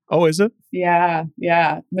 2-dose. Oh, is it? Yeah.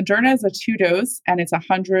 Moderna is a 2-dose and it's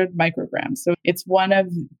 100 micrograms. So it's one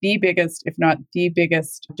of the biggest, if not the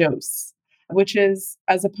biggest dose, which is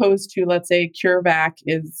as opposed to, let's say, CureVac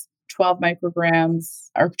is 12 micrograms,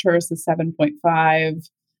 Arcturus is 7.5,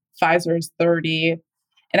 Pfizer is 30.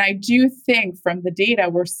 And I do think from the data,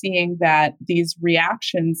 we're seeing that these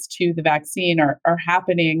reactions to the vaccine are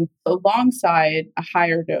happening alongside a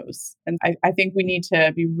higher dose. And I think we need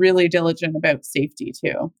to be really diligent about safety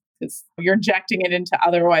too, because you're injecting it into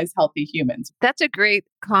otherwise healthy humans. That's a great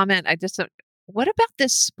comment. What about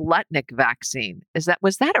this Sputnik vaccine?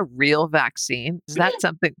 Was that a real vaccine? Is that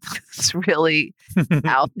something that's really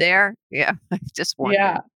out there? Yeah, I just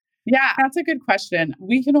wonder. Yeah, that's a good question.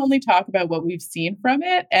 We can only talk about what we've seen from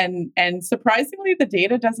it. And surprisingly, the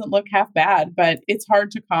data doesn't look half bad, but it's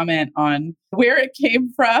hard to comment on where it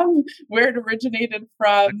came from, where it originated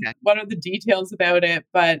from, what are the details about it.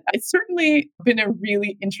 But it's certainly been a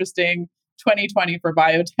really interesting 2020 for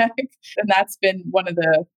biotech. And that's been one of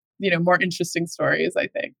the more interesting stories, I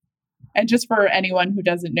think. And just for anyone who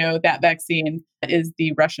doesn't know, that vaccine is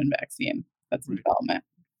the Russian vaccine that's in development.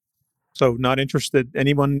 So not interested.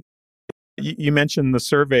 Anyone? You mentioned the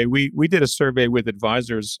survey. We did a survey with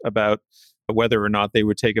advisors about whether or not they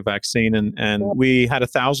would take a vaccine, and we had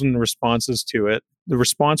 1,000 responses to it. The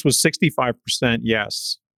response was 65%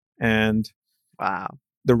 yes, and wow,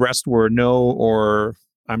 the rest were no or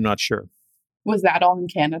I'm not sure. Was that all in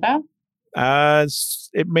Canada?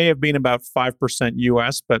 It may have been about 5%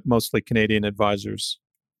 US, but mostly Canadian advisors.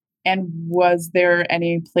 And was there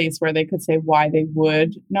any place where they could say why they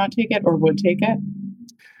would not take it or would take it?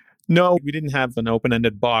 No, we didn't have an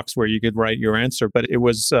open-ended box where you could write your answer, but it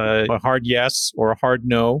was a hard yes or a hard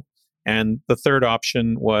no. And the third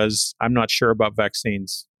option was, I'm not sure about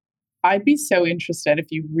vaccines. I'd be so interested if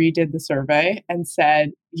you redid the survey and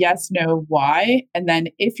said, yes, no, why? And then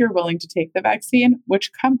if you're willing to take the vaccine,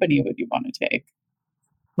 which company would you want to take?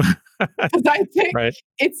 Because I think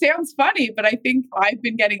It sounds funny, but I think I've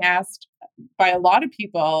been getting asked by a lot of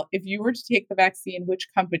people, if you were to take the vaccine, which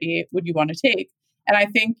company would you want to take? And I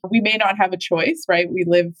think we may not have a choice, right? We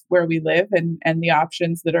live where we live, and the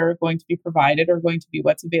options that are going to be provided are going to be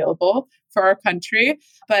what's available for our country.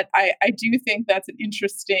 But I do think that's an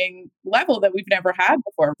interesting level that we've never had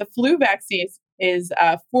before. The flu vaccine is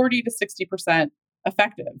 40 to 60%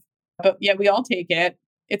 effective. But yeah, we all take it.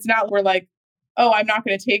 It's not we're like, oh, I'm not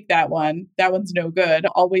going to take that one. That one's no good.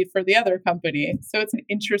 I'll wait for the other company. So it's an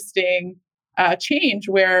interesting change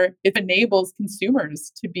where it enables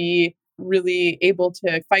consumers to be really able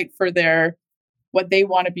to fight for what they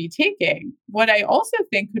want to be taking. What I also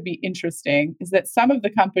think could be interesting is that some of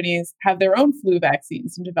the companies have their own flu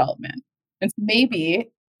vaccines in development. And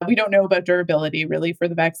maybe we don't know about durability really for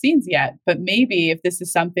the vaccines yet, but maybe if this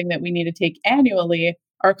is something that we need to take annually,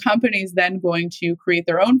 are companies then going to create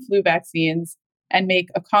their own flu vaccines and make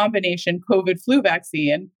a combination COVID flu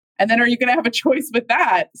vaccine? And then are you going to have a choice with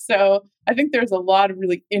that? So I think there's a lot of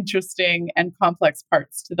really interesting and complex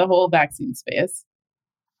parts to the whole vaccine space.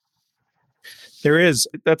 There is.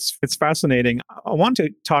 It's fascinating. I want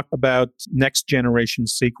to talk about next generation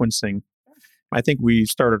sequencing. I think we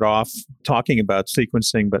started off talking about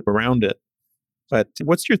sequencing, but around it. But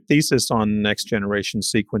what's your thesis on next generation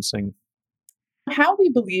sequencing? How we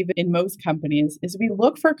believe in most companies is we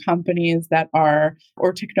look for companies that are,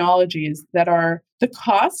 or technologies that are, the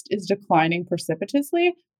cost is declining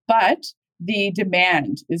precipitously, but the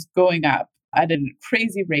demand is going up at a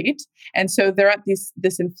crazy rate. And so they're at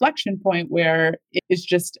this inflection point where it is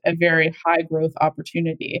just a very high growth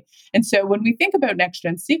opportunity. And so when we think about next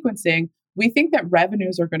gen sequencing, we think that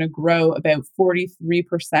revenues are going to grow about 43%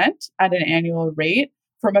 at an annual rate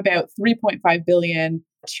from about 3.5 billion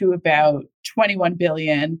to about 21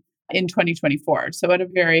 billion in 2024. So at a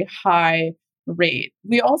very high rate.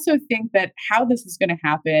 We also think that how this is going to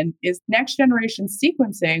happen is next generation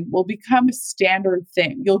sequencing will become a standard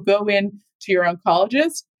thing. You'll go in to your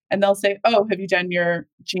oncologist and they'll say, "Oh, have you done your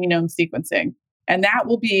genome sequencing?" And that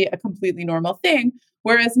will be a completely normal thing.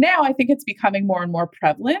 Whereas now I think it's becoming more and more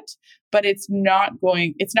prevalent, but it's not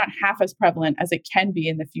half as prevalent as it can be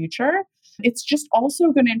in the future. It's just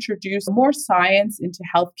also going to introduce more science into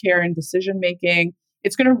healthcare and decision making.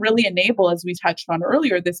 It's going to really enable, as we touched on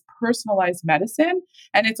earlier, this personalized medicine.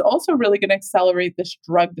 And it's also really going to accelerate this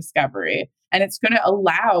drug discovery. And it's going to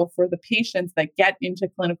allow for the patients that get into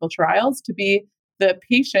clinical trials to be the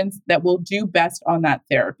patients that will do best on that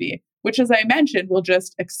therapy, which, as I mentioned, will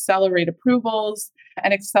just accelerate approvals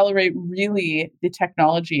and accelerate really the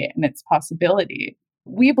technology and its possibility.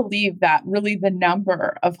 We believe that really the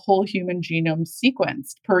number of whole human genomes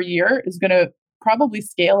sequenced per year is going to probably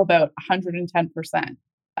scale about 110%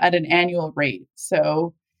 at an annual rate.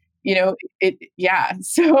 So, so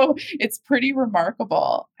it's pretty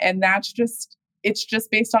remarkable. And it's just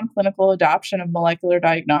based on clinical adoption of molecular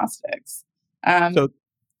diagnostics. So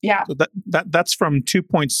that's from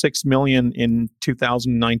 2.6 million in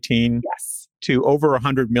 2019 Yes. to over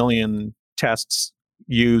 100 million tests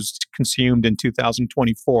consumed in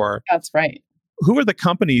 2024. That's right. Who are the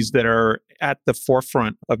companies that are at the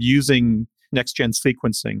forefront of using next-gen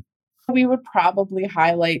sequencing? We would probably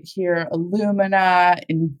highlight here Illumina,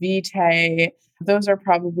 Invitae. Those are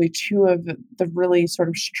probably two of the really sort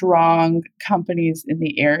of strong companies in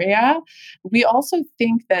the area. We also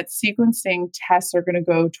think that sequencing tests are going to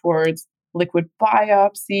go towards liquid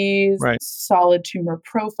biopsies, right, solid tumor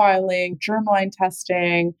profiling, germline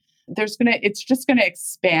testing. It's just going to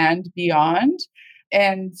expand beyond.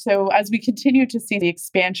 And so as we continue to see the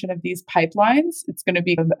expansion of these pipelines, it's going to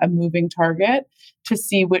be a moving target to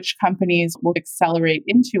see which companies will accelerate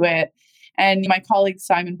into it. And my colleague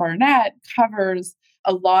Simon Barnett covers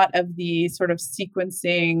a lot of the sort of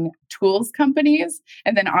sequencing tools companies.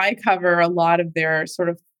 And then I cover a lot of their sort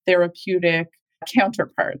of therapeutic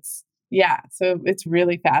counterparts. Yeah. So it's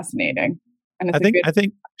really fascinating. And it's I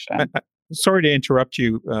think sorry to interrupt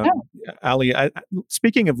you, Ali.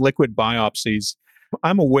 Speaking of liquid biopsies,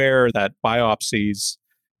 I'm aware that biopsies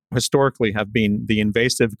historically have been the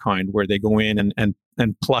invasive kind where they go in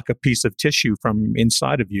and pluck a piece of tissue from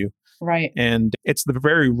inside of you. Right. And it's the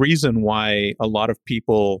very reason why a lot of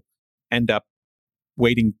people end up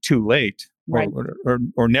waiting too late, right,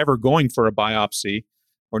 or never going for a biopsy,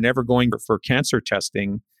 or never going for cancer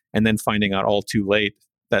testing, and then finding out all too late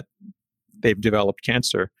that they've developed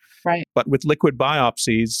cancer. Right. But with liquid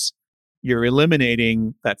biopsies, you're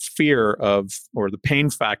eliminating that fear or the pain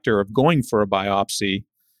factor of going for a biopsy.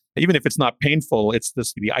 Even if it's not painful, it's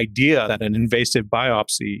the idea that an invasive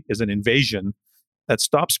biopsy is an invasion that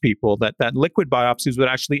stops people, that liquid biopsies would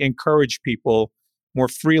actually encourage people more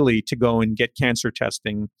freely to go and get cancer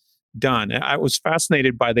testing done. I was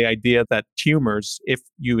fascinated by the idea that tumors, if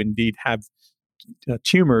you indeed have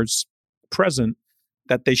tumors present,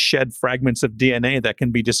 that they shed fragments of DNA that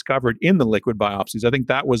can be discovered in the liquid biopsies. I think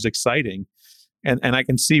that was exciting. And I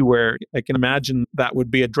can see where I can imagine that would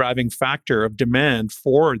be a driving factor of demand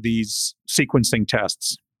for these sequencing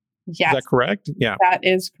tests. Yes. Is that correct? Yeah. That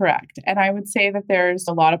is correct. And I would say that there's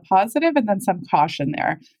a lot of positive and then some caution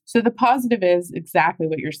there. So the positive is exactly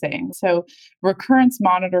what you're saying. So recurrence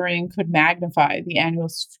monitoring could magnify the annual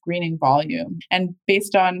screening volume. And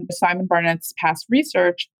based on Simon Barnett's past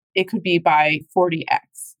research, it could be by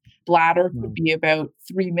 40x. Bladder could be about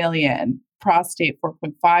 3 million, prostate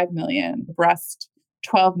 4.5 million, breast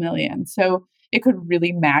 12 million. So it could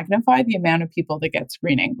really magnify the amount of people that get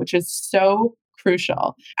screening, which is so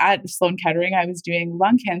crucial. At Sloan Kettering, I was doing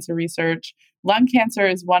lung cancer research. Lung cancer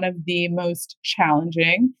is one of the most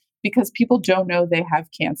challenging because people don't know they have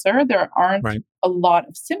cancer. There aren't a lot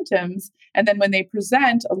of symptoms. And then when they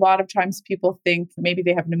present, a lot of times people think maybe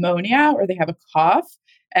they have pneumonia or they have a cough.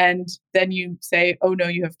 And then you say, "Oh no,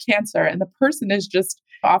 you have cancer." And the person is just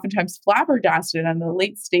oftentimes flabbergasted on the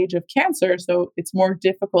late stage of cancer. So it's more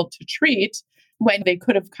difficult to treat when they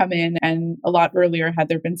could have come in and a lot earlier had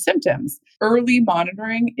there been symptoms. Early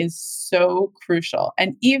monitoring is so crucial.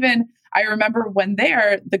 And even I remember when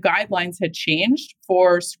the guidelines had changed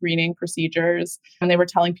for screening procedures, and they were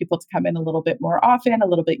telling people to come in a little bit more often, a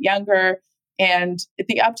little bit younger. And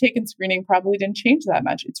the uptake in screening probably didn't change that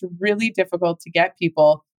much. It's really difficult to get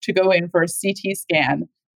people to go in for a CT scan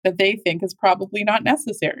that they think is probably not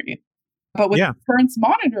necessary. But with recurrence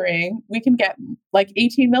monitoring, we can get like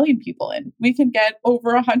 18 million people in. We can get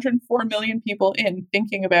over 104 million people in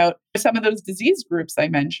thinking about some of those disease groups I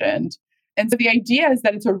mentioned. And so the idea is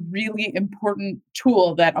that it's a really important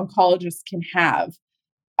tool that oncologists can have.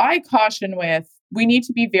 I caution with, we need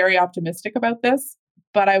to be very optimistic about this,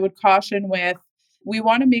 but I would caution with, we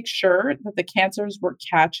want to make sure that the cancers we're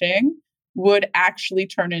catching would actually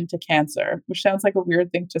turn into cancer, which sounds like a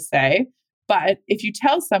weird thing to say. But if you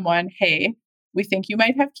tell someone, hey, we think you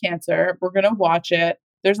might have cancer, we're going to watch it,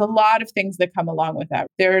 there's a lot of things that come along with that.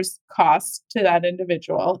 There's cost to that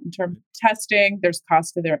individual in terms of testing, there's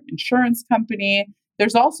cost to their insurance company.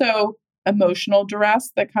 There's also emotional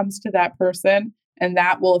duress that comes to that person, and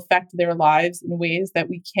that will affect their lives in ways that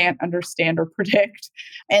we can't understand or predict.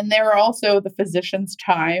 And there are also the physician's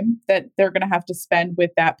time that they're going to have to spend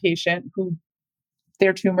with that patient who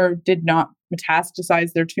their tumor did not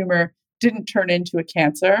metastasize, their tumor didn't turn into a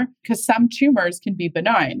cancer, because some tumors can be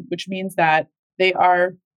benign, which means that they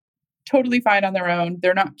are totally fine on their own.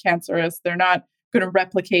 They're not cancerous. They're not going to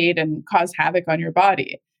replicate and cause havoc on your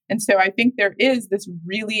body. And so I think there is this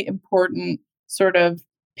really important sort of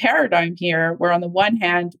paradigm here where on the one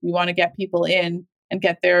hand, we want to get people in and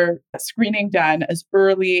get their screening done as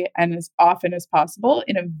early and as often as possible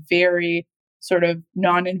in a very sort of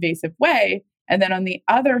non-invasive way. And then on the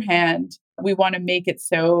other hand, we want to make it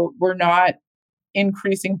so we're not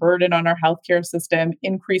increasing burden on our healthcare system,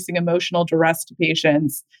 increasing emotional duress to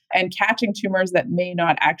patients, and catching tumors that may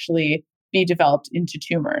not actually be developed into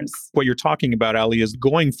tumors. What you're talking about, Ali, is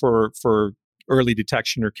going for early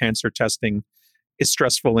detection or cancer testing is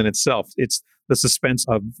stressful in itself. It's the suspense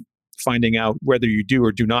of finding out whether you do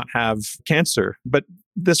or do not have cancer. But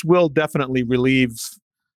this will definitely relieve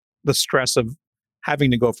the stress of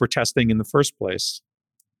having to go for testing in the first place.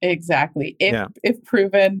 Exactly. If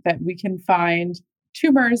proven that we can find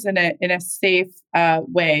tumors in a safe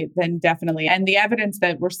way, then definitely. And the evidence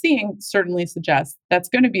that we're seeing certainly suggests that's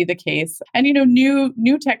going to be the case. And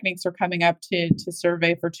new techniques are coming up to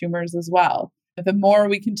survey for tumors as well. The more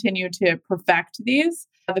we continue to perfect these,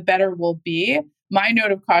 the better we'll be. My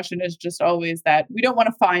note of caution is just always that we don't want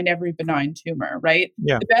to find every benign tumor, right?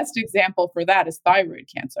 Yeah. The best example for that is thyroid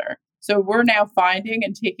cancer. So we're now finding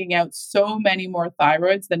and taking out so many more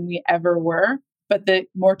thyroids than we ever were, but the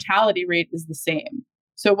mortality rate is the same.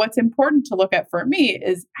 So what's important to look at for me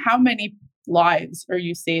is how many lives are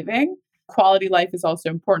you saving? Quality life is also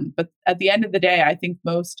important, but at the end of the day, I think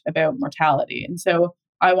most about mortality. And so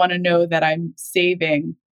I want to know that I'm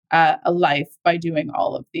saving a life by doing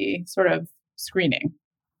all of the sort of screening.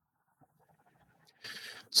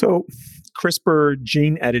 So CRISPR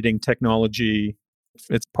gene editing technology,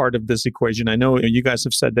 it's part of this equation. I know you guys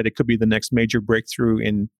have said that it could be the next major breakthrough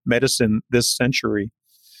in medicine this century.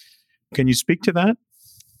 Can you speak to that?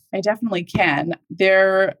 I definitely can.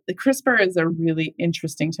 The CRISPR is a really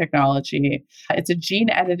interesting technology. It's a gene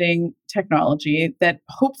editing technology that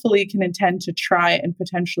hopefully can intend to try and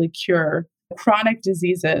potentially cure chronic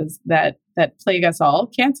diseases that plague us all,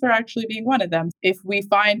 cancer actually being one of them. If we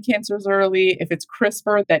find cancers early, if it's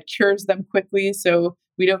CRISPR that cures them quickly, so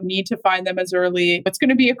we don't need to find them as early, it's going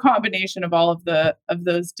to be a combination of all of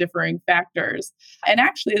those differing factors. And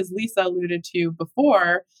actually, as Lisa alluded to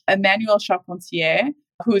before, Emmanuel Charpentier,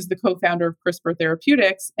 who is the co-founder of CRISPR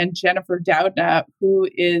Therapeutics, and Jennifer Doudna, who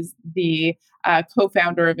is the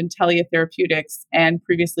co-founder of Intellia Therapeutics and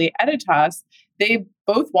previously Editas, they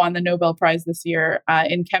both won the Nobel Prize this year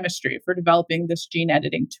in chemistry for developing this gene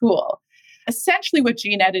editing tool. Essentially, what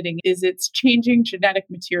gene editing is, it's changing genetic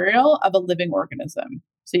material of a living organism.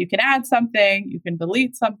 So you can add something, you can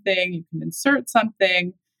delete something, you can insert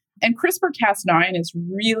something. And CRISPR-Cas9 is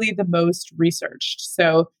really the most researched.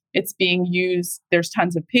 So it's being used, there's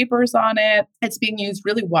tons of papers on it. It's being used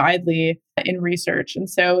really widely in research. And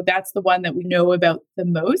so that's the one that we know about the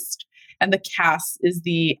most. And the Cas is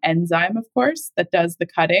the enzyme, of course, that does the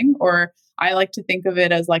cutting, or I like to think of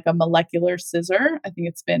it as like a molecular scissor. I think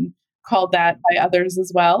it's been called that by others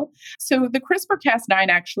as well. So the CRISPR-Cas9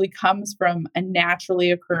 actually comes from a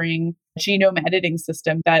naturally occurring genome editing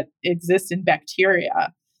system that exists in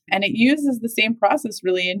bacteria. And it uses the same process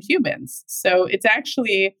really in humans. So it's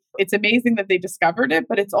amazing that they discovered it,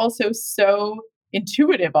 but it's also so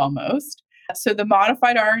intuitive almost. So the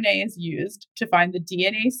modified RNA is used to find the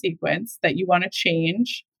DNA sequence that you want to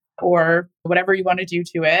change or whatever you want to do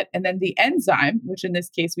to it. And then the enzyme, which in this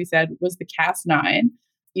case we said was the Cas9,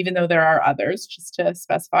 even though there are others, just to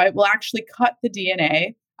specify, will actually cut the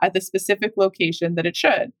DNA at the specific location that it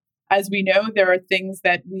should. As we know, there are things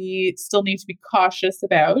that we still need to be cautious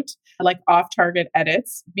about, like off-target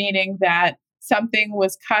edits, meaning that something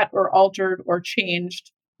was cut or altered or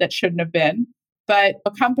changed that shouldn't have been. But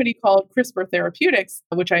a company called CRISPR Therapeutics,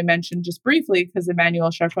 which I mentioned just briefly because Emmanuel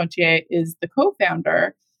Charpentier is the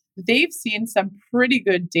co-founder, they've seen some pretty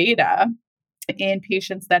good data in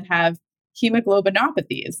patients that have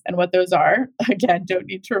hemoglobinopathies. And what those are, again, don't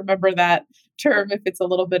need to remember that term if it's a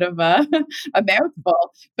little bit of a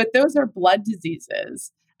mouthful, but those are blood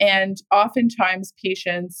diseases. And oftentimes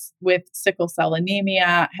patients with sickle cell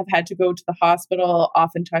anemia have had to go to the hospital,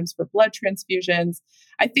 oftentimes for blood transfusions.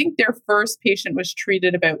 I think their first patient was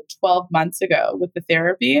treated about 12 months ago with the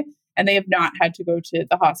therapy, and they have not had to go to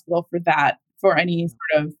the hospital for that, for any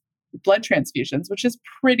sort of blood transfusions, which is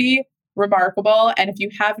pretty remarkable. And if you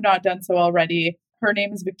have not done so already, her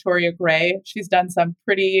name is Victoria Gray. She's done some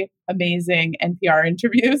pretty amazing NPR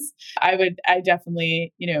interviews. I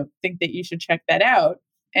definitely, think that you should check that out.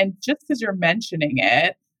 And just because you're mentioning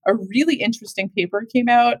it, a really interesting paper came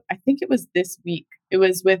out. I think it was this week. It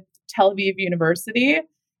was with Tel Aviv University,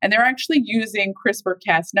 and they're actually using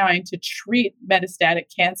CRISPR-Cas9 to treat metastatic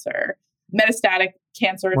cancer. Metastatic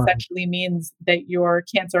cancer essentially means that your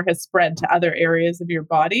cancer has spread to other areas of your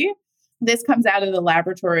body. This comes out of the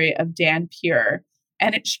laboratory of Dan Peer.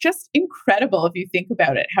 And it's just incredible if you think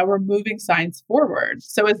about it, how we're moving science forward.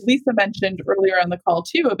 So as Lisa mentioned earlier on the call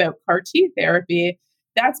too about CAR T therapy,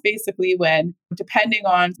 that's basically when, depending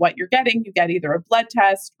on what you're getting, you get either a blood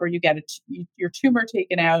test or you get your tumor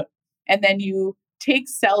taken out, and then you take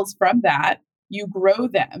cells from that, you grow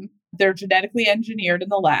them, they're genetically engineered in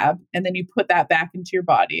the lab, and then you put that back into your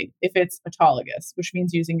body if it's autologous, which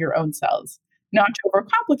means using your own cells. Not to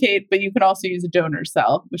overcomplicate, but you can also use a donor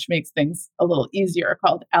cell, which makes things a little easier,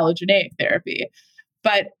 called allogeneic therapy.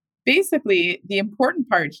 But basically, the important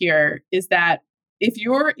part here is that if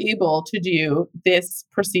you're able to do this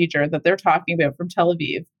procedure that they're talking about from Tel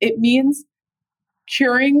Aviv, it means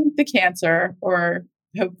curing the cancer, or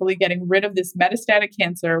hopefully getting rid of this metastatic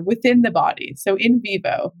cancer within the body, so in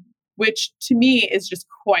vivo, which to me is just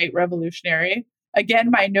quite revolutionary.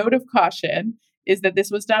 Again, my note of caution is that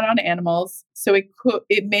this was done on animals, so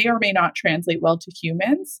it may or may not translate well to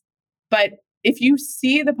humans. But if you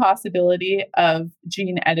see the possibility of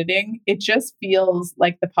gene editing, it just feels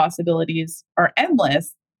like the possibilities are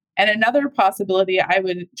endless. And another possibility I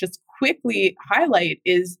would just quickly highlight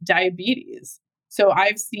is diabetes. So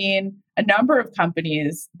I've seen a number of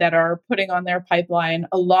companies that are putting on their pipeline,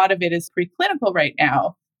 a lot of it is preclinical right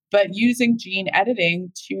now, but using gene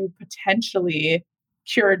editing to potentially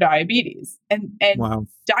cure diabetes. And Wow.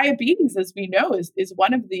 Diabetes, as we know, is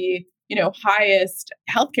one of the highest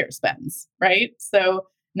healthcare spends, right? So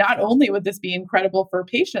not only would this be incredible for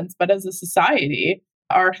patients, but as a society,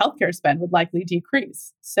 our healthcare spend would likely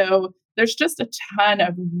decrease. So there's just a ton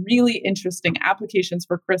of really interesting applications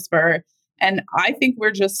for CRISPR. And I think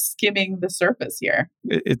we're just skimming the surface here.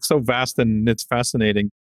 It's so vast and it's fascinating.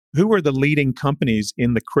 Who are the leading companies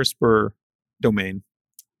in the CRISPR domain?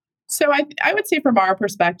 So I would say from our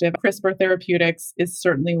perspective, CRISPR Therapeutics is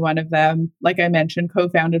certainly one of them. Like I mentioned,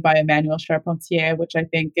 co-founded by Emmanuel Charpentier, which I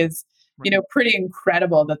think is, pretty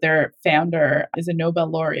incredible that their founder is a Nobel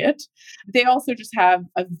laureate. They also just have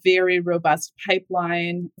a very robust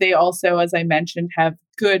pipeline. They also, as I mentioned, have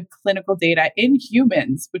good clinical data in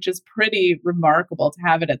humans, which is pretty remarkable to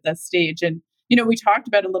have it at this stage. And we talked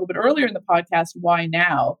about a little bit earlier in the podcast, why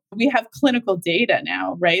now? We have clinical data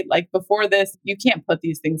now, right? Like before this, you can't put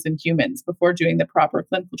these things in humans before doing the proper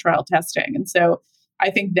clinical trial testing. And so I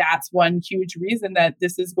think that's one huge reason that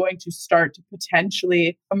this is going to start to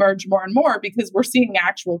potentially emerge more and more, because we're seeing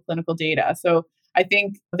actual clinical data. So I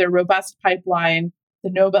think their robust pipeline, the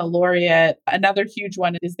Nobel laureate, another huge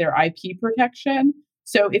one is their IP protection.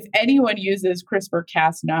 So if anyone uses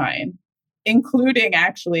CRISPR-Cas9, including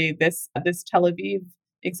actually this Tel Aviv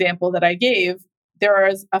example that I gave, there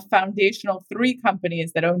is a foundational 3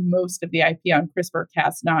 companies that own most of the IP on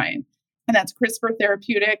CRISPR-Cas9. And that's CRISPR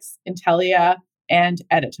Therapeutics, Intellia, and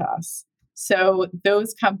Editas. So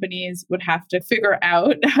those companies would have to figure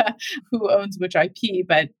out who owns which IP,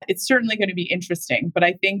 but it's certainly going to be interesting. But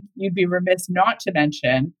I think you'd be remiss not to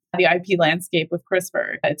mention the IP landscape with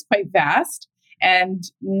CRISPR. It's quite vast. And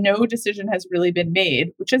no decision has really been made,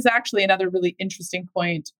 which is actually another really interesting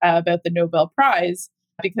point about the Nobel Prize,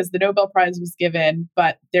 because the Nobel Prize was given,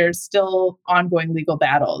 but there's still ongoing legal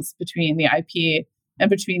battles between the IP and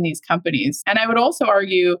between these companies. And I would also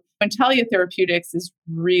argue Intellia Therapeutics is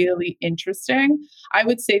really interesting. I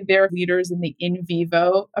would say they're leaders in the in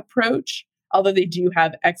vivo approach, although they do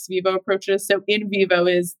have ex vivo approaches. So in vivo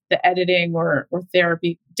is the editing or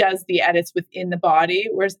therapy does the edits within the body,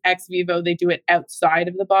 whereas ex vivo, they do it outside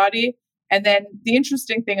of the body. And then the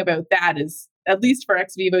interesting thing about that is, at least for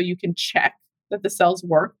ex vivo, you can check that the cells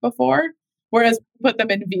work before, whereas put them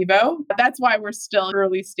in vivo. That's why we're still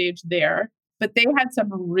early stage there. But they had some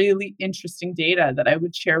really interesting data that I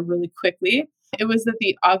would share really quickly. It was at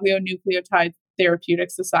the Oligonucleotide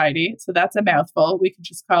Therapeutic Society. So that's a mouthful. We could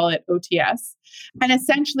just call it OTS. And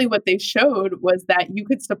essentially what they showed was that you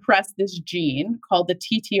could suppress this gene called the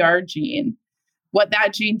TTR gene. What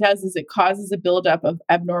that gene does is it causes a buildup of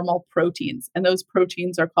abnormal proteins, and those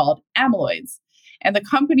proteins are called amyloids. And the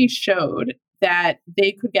company showed that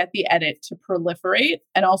they could get the edit to proliferate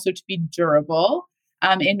and also to be durable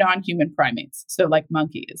in non-human primates, so like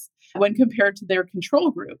monkeys, when compared to their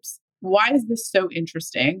control groups. Why is this so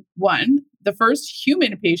interesting? One, the first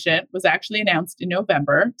human patient was actually announced in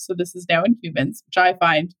November. So this is now in humans, which I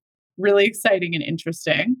find really exciting and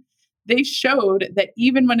interesting. They showed that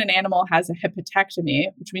even when an animal has a hepatectomy,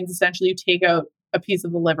 which means essentially you take out a piece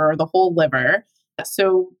of the liver or the whole liver,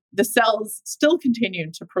 so the cells still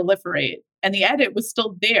continued to proliferate and the edit was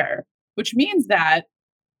still there, which means that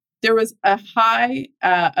there was a high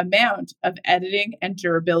amount of editing and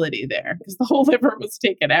durability there because the whole liver was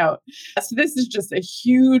taken out. So this is just a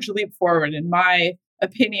huge leap forward, in my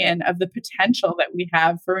opinion, of the potential that we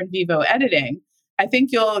have for in vivo editing. I think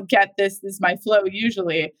you'll get this is my flow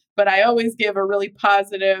usually, but I always give a really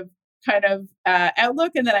positive kind of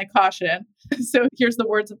outlook and then I caution. So here's the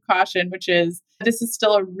words of caution, which is this is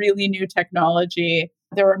still a really new technology.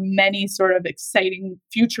 There are many sort of exciting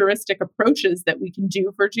futuristic approaches that we can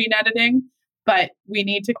do for gene editing, but we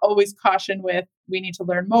need to always caution with, we need to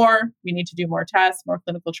learn more, we need to do more tests, more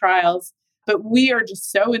clinical trials. But we are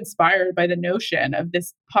just so inspired by the notion of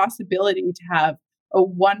this possibility to have a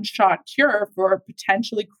one-shot cure for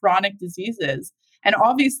potentially chronic diseases. And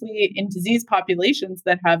obviously in disease populations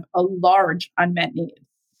that have a large unmet need.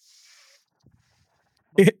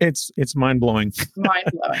 It's mind-blowing.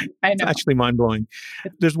 Mind-blowing. I know. It's actually mind-blowing.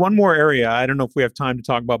 There's one more area. I don't know if we have time to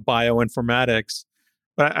talk about bioinformatics,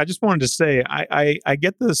 but I just wanted to say I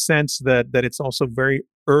get the sense that it's also very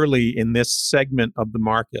early in this segment of the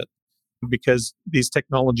market because these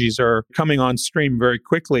technologies are coming on stream very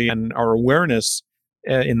quickly and our awareness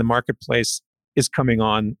in the marketplace is coming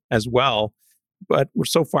on as well. But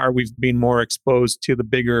so far we've been more exposed to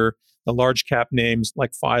the large cap names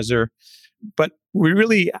like Pfizer. But we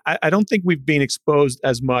really, I don't think we've been exposed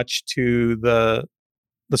as much to the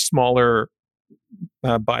smaller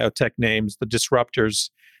biotech names, the disruptors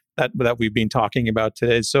that we've been talking about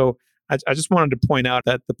today. So I just wanted to point out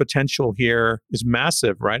that the potential here is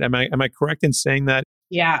massive, right? Am I correct in saying that?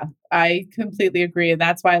 Yeah, I completely agree. And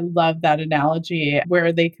that's why I love that analogy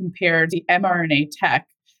where they compared the mRNA tech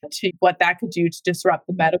to what that could do to disrupt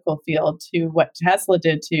the medical field, to what Tesla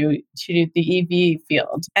did to the EV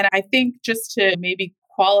field. And I think just to maybe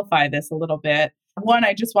qualify this a little bit, one,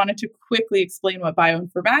 I just wanted to quickly explain what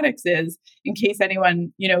bioinformatics is in case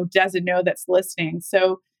anyone, doesn't know that's listening.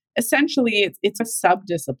 So essentially, it's a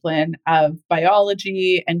subdiscipline of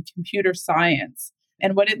biology and computer science.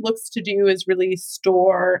 And what it looks to do is really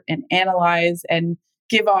store and analyze and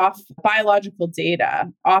give off biological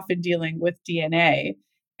data, often dealing with DNA.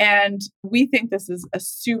 And we think this is a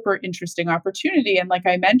super interesting opportunity. And like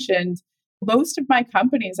I mentioned, most of my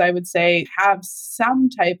companies, I would say, have some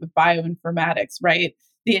type of bioinformatics, right?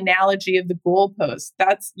 The analogy of the goalpost,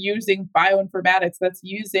 that's using bioinformatics, that's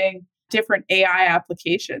using different AI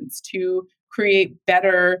applications to create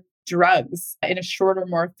better drugs in a shorter,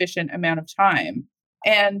 more efficient amount of time.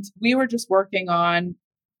 And we were just working on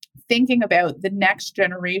thinking about the next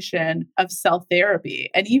generation of cell therapy.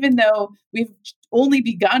 And even though we've only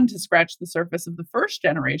begun to scratch the surface of the first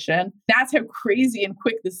generation, that's how crazy and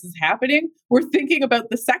quick this is happening. We're thinking about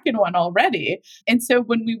the second one already. And so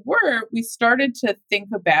when we started to think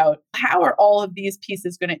about how are all of these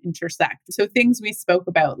pieces going to intersect? So things we spoke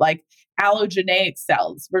about like allogeneic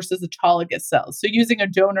cells versus autologous cells. So using a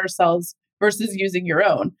donor cells versus using your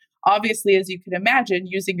own. Obviously, as you can imagine,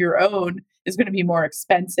 using your own is going to be more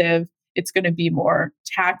expensive. It's going to be more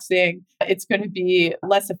taxing. It's going to be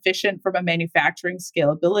less efficient from a manufacturing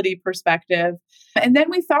scalability perspective. And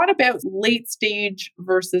then we thought about late stage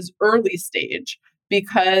versus early stage,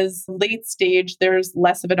 because late stage, there's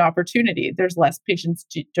less of an opportunity. There's less patients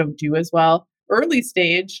don't do as well. Early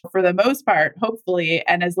stage, for the most part, hopefully,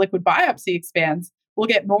 and as liquid biopsy expands, we'll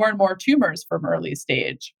get more and more tumors from early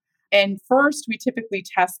stage. And first, we typically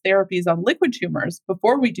test therapies on liquid tumors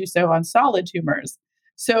before we do so on solid tumors.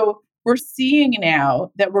 So we're seeing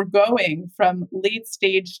now that we're going from late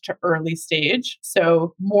stage to early stage,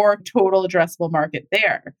 so more total addressable market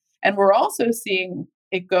there. And we're also seeing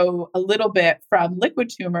it go a little bit from liquid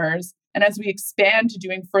tumors. And as we expand to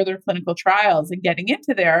doing further clinical trials and getting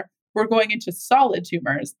into there, we're going into solid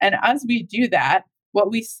tumors. And as we do that, what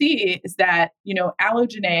we see is that,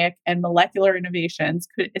 allogeneic and molecular innovations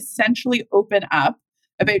could essentially open up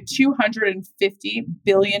about $250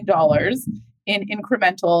 billion in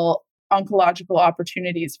incremental oncological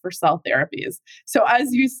opportunities for cell therapies. So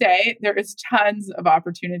as you say, there is tons of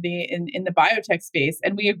opportunity in the biotech space.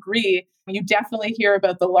 And we agree, you definitely hear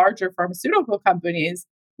about the larger pharmaceutical companies,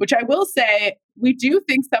 which I will say, we do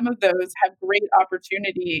think some of those have great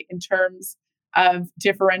opportunity in terms of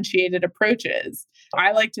differentiated approaches.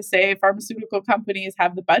 I like to say pharmaceutical companies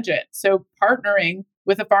have the budget. So partnering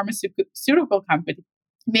with a pharmaceutical company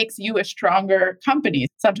makes you a stronger company.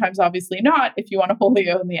 Sometimes, obviously not, if you want to wholly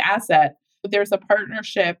own the asset. But there's a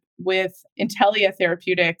partnership with Intellia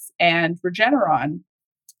Therapeutics and Regeneron,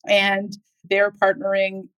 and they're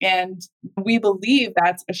partnering. And we believe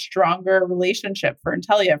that's a stronger relationship for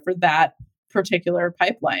Intellia for that particular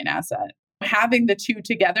pipeline asset. Having the two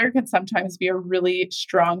together can sometimes be a really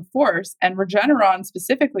strong force. And Regeneron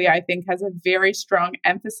specifically, I think, has a very strong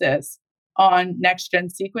emphasis on next-gen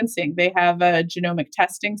sequencing. They have a genomic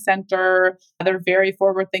testing center. They're very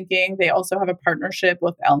forward-thinking. They also have a partnership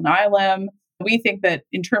with Alnylam. We think that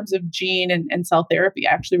in terms of gene and cell therapy,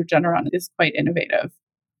 actually, Regeneron is quite innovative.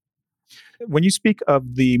 When you speak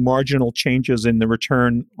of the marginal changes in the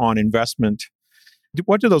return on investment,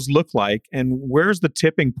 what do those look like? And where's the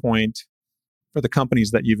tipping point for the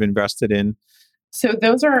companies that you've invested in? So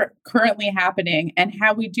those are currently happening. And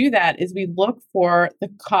how we do that is we look for the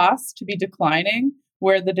cost to be declining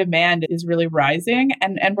where the demand is really rising.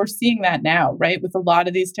 And we're seeing that now, right? With a lot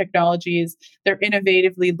of these technologies, they're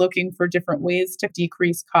innovatively looking for different ways to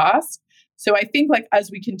decrease cost. So I think as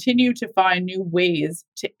we continue to find new ways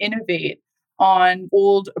to innovate on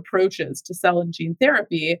old approaches to cell and gene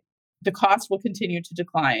therapy, the cost will continue to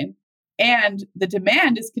decline. And the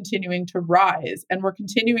demand is continuing to rise. And we're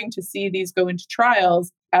continuing to see these go into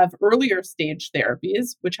trials of earlier stage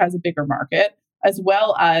therapies, which has a bigger market, as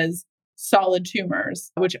well as solid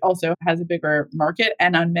tumors, which also has a bigger market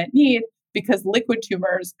and unmet need because liquid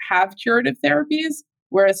tumors have curative therapies,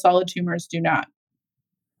 whereas solid tumors do not.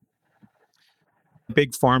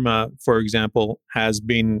 Big Pharma, for example, has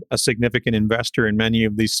been a significant investor in many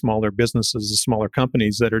of these smaller businesses, the smaller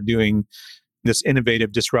companies that are doing this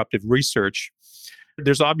innovative, disruptive research.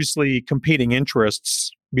 There's obviously competing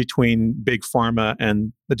interests between Big Pharma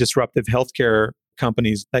and the disruptive healthcare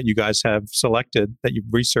companies that you guys have selected, that you've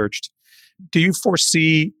researched. Do you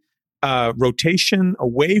foresee rotation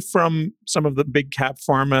away from some of the big cap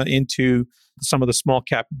pharma into some of the small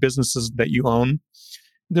cap businesses that you own?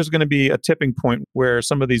 There's going to be a tipping point where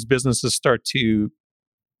some of these businesses start to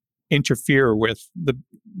interfere with the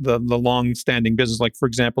long-standing business. Like, for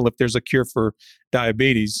example, if there's a cure for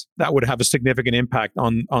diabetes, that would have a significant impact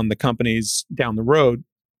on the companies down the road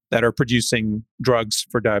that are producing drugs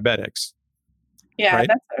for diabetics. Yeah. Right?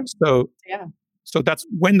 So that's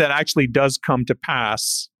when that actually does come to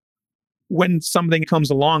pass. When something comes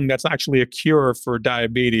along that's actually a cure for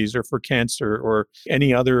diabetes or for cancer or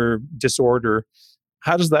any other disorder,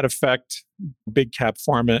 how does that affect big cap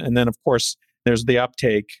pharma? And then, of course, there's the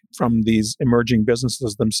uptake from these emerging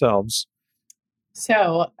businesses themselves.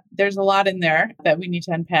 So there's a lot in there that we need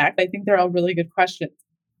to unpack. I think they're all really good questions.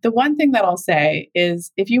 The one thing that I'll say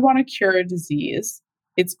is if you want to cure a disease,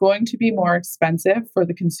 it's going to be more expensive for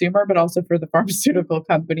the consumer, but also for the pharmaceutical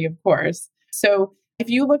company, of course. So if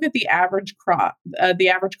you look at the average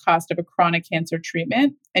cost of a chronic cancer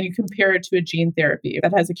treatment and you compare it to a gene therapy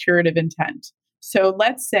that has a curative intent. So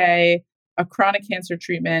let's say a chronic cancer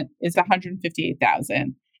treatment is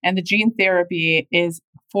 $158,000 and the gene therapy is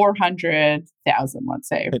 $400,000, let's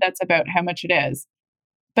say. That's about how much it is.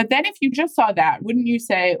 But then if you just saw that, wouldn't you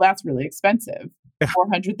say, well, that's really expensive?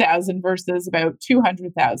 400,000 versus about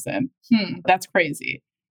 200,000. That's crazy.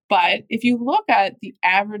 But if you look at the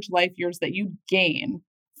average life years that you gain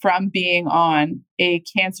from being on a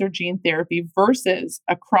cancer gene therapy versus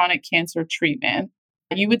a chronic cancer treatment,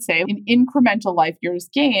 you would say in incremental life years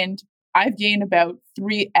gained, I've gained about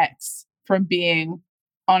 3x from being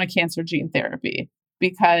on a cancer gene therapy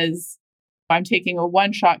because I'm taking a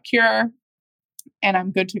one-shot cure and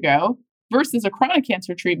I'm good to go versus a chronic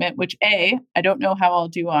cancer treatment, which A, I don't know how I'll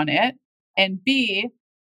do on it. And B,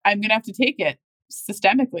 I'm going to have to take it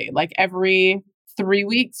systemically, like every 3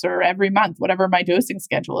 weeks or every month, whatever my dosing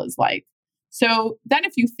schedule is like. So then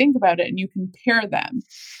if you think about it and you compare them,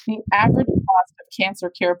 the average cost of cancer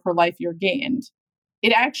care per life year gained,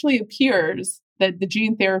 it actually appears that the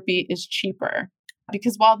gene therapy is cheaper.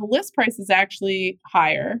 Because while the list price is actually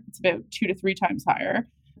higher, it's about 2 to 3 times higher,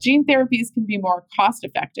 gene therapies can be more cost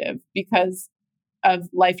effective because of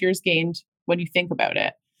life years gained when you think about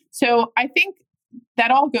it. So I think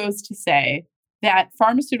that all goes to say that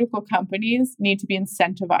pharmaceutical companies need to be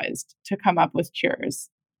incentivized to come up with cures.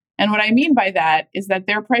 And what I mean by that is that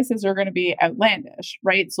their prices are going to be outlandish,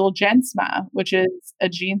 right? Zolgensma, which is a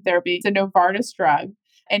gene therapy, it's a Novartis drug,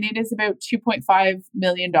 and it is about $2.5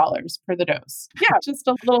 million per the dose. Yeah, just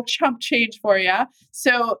a little chump change for you.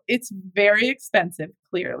 So it's very expensive,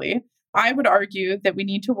 clearly. I would argue that we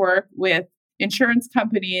need to work with insurance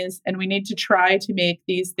companies and we need to try to make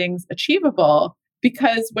these things achievable,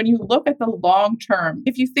 because when you look at the long term,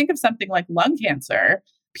 if you think of something like lung cancer,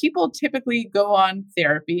 people typically go on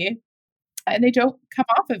therapy and they don't come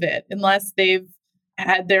off of it unless they've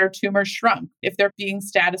had their tumor shrunk. If they're being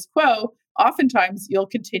status quo, oftentimes you'll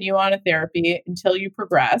continue on a therapy until you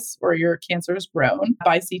progress or your cancer has grown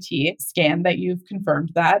by CT scan that you've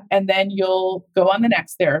confirmed that. And then you'll go on the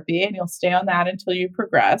next therapy and you'll stay on that until you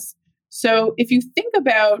progress. So if you think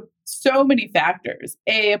about so many factors,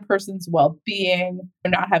 a person's well-being,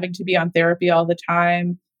 not having to be on therapy all the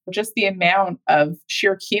time, just the amount of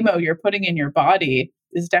sheer chemo you're putting in your body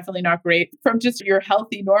is definitely not great from just your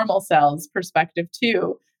healthy normal cells perspective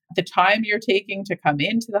too. The time you're taking to come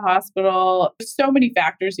into the hospital, there's so many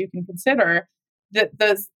factors you can consider that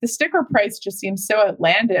the sticker price just seems so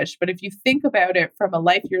outlandish. But if you think about it from a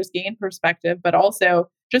life years gain perspective, but also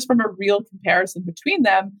just from a real comparison between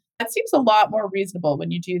them, that seems a lot more reasonable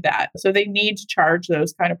when you do that. So they need to charge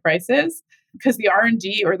those kind of prices because the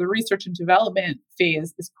R&D or the research and development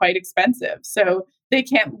phase is quite expensive. So they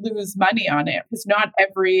can't lose money on it because not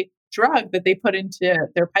every drug that they put into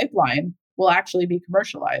their pipeline will actually be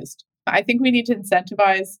commercialized. I think we need to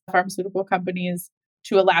incentivize pharmaceutical companies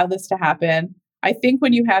to allow this to happen. I think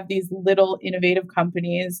when you have these little innovative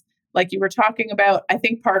companies, like you were talking about, I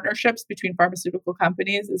think partnerships between pharmaceutical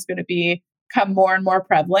companies is going to become more and more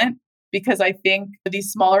prevalent because I think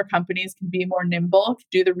these smaller companies can be more nimble,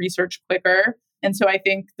 do the research quicker. And so I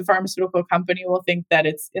think the pharmaceutical company will think that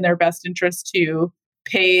it's in their best interest to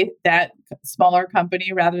pay that smaller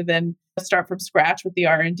company rather than start from scratch with the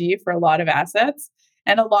R&D for a lot of assets.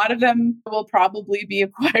 And a lot of them will probably be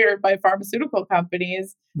acquired by pharmaceutical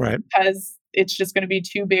companies, right? Because it's just going to be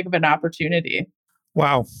too big of an opportunity.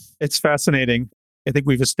 Wow. It's fascinating. I think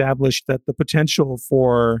we've established that the potential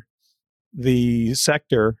for the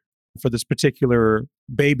sector, for this particular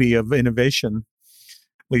baby of innovation,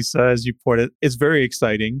 Lisa, as you put it, is very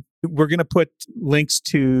exciting. We're going to put links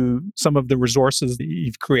to some of the resources that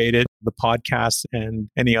you've created, the podcast and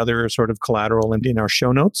any other sort of collateral in our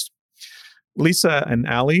show notes. Lisa and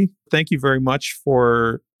Ali, thank you very much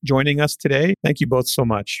for joining us today. Thank you both so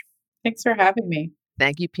much. Thanks for having me.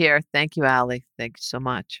 Thank you, Pierre. Thank you, Ali. Thank you so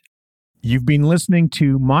much. You've been listening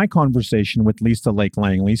to my conversation with Lisa Lake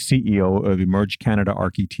Langley, CEO of Emerge Canada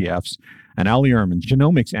ARK ETFs, and Ali Erman,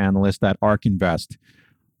 genomics analyst at ARK Invest.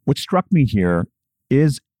 What struck me here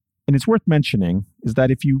is, and it's worth mentioning, is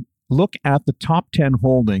that if you look at the top 10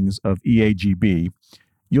 holdings of EAGB,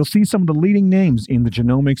 you'll see some of the leading names in the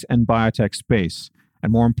genomics and biotech space.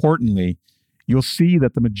 And more importantly, you'll see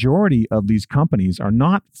that the majority of these companies are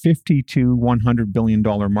not $50 to $100 billion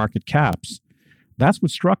market caps. That's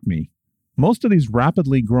what struck me. Most of these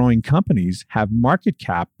rapidly growing companies have market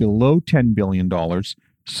cap below $10 billion,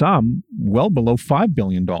 some well below $5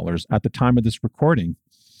 billion at the time of this recording.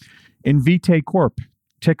 Invitae Corp,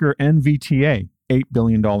 ticker NVTA, $8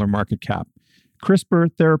 billion market cap. CRISPR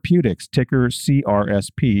Therapeutics, ticker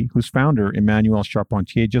CRSP, whose founder, Emmanuel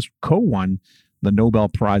Charpentier, just co-won the Nobel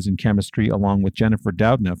Prize in Chemistry along with Jennifer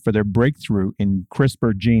Doudna for their breakthrough in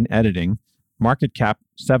CRISPR gene editing, market cap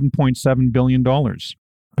 $7.7 billion.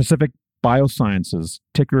 Pacific Biosciences,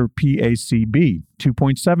 ticker PACB,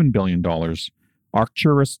 $2.7 billion.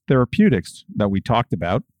 Arcturus Therapeutics, that we talked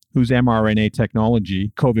about, whose mRNA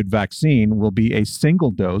technology COVID vaccine will be a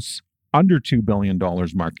single dose, under $2 billion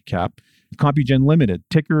market cap. Compugen Limited,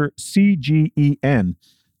 ticker CGEN,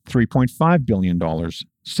 $3.5 billion.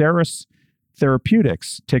 Ceres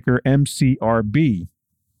Therapeutics, ticker MCRB,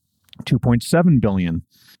 $2.7 billion.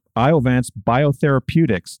 Iovance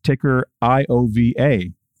Biotherapeutics, ticker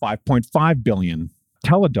IOVA, $5.5 billion.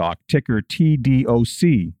 Teladoc, ticker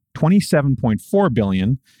TDOC, $27.4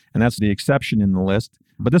 billion, and that's the exception in the list.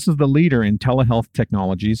 But this is the leader in telehealth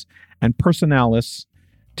technologies. And Personalis,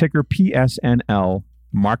 ticker PSNL,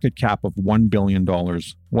 market cap of $1 billion.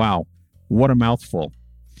 Wow, what a mouthful.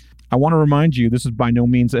 I want to remind you, this is by no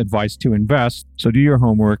means advice to invest, so do your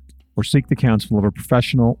homework or seek the counsel of a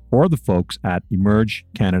professional or the folks at Emerge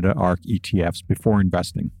Canada ARC ETFs before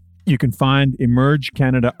investing. You can find Emerge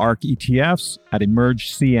Canada ARC ETFs at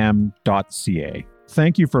emergecm.ca.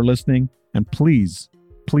 Thank you for listening, and please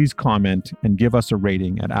comment and give us a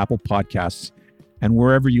rating at Apple Podcasts and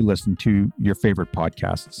wherever you listen to your favorite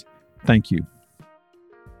podcasts. Thank you.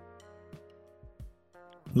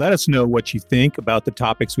 Let us know what you think about the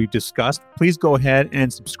topics we've discussed. Please go ahead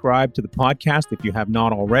and subscribe to the podcast if you have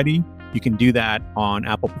not already. You can do that on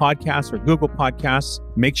Apple Podcasts or Google Podcasts.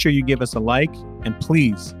 Make sure you give us a like, and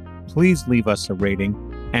please leave us a rating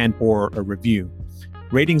and or a review.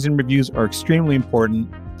 Ratings and reviews are extremely important.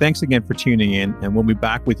 Thanks again for tuning in, and we'll be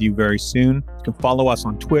back with you very soon. You can follow us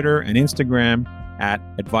on Twitter and Instagram at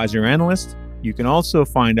Advisor Analyst. You can also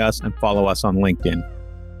find us and follow us on LinkedIn.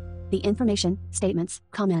 The information, statements,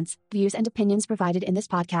 comments, views, and opinions provided in this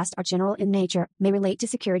podcast are general in nature, may relate to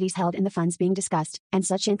securities held in the funds being discussed, and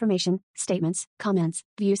such information, statements, comments,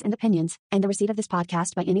 views, and opinions, and the receipt of this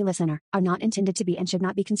podcast by any listener, are not intended to be and should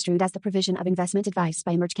not be construed as the provision of investment advice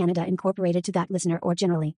by Emerge Canada Incorporated to that listener or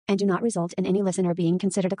generally, and do not result in any listener being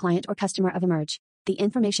considered a client or customer of Emerge. The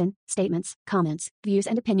information, statements, comments, views,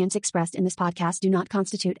 and opinions expressed in this podcast do not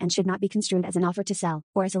constitute and should not be construed as an offer to sell,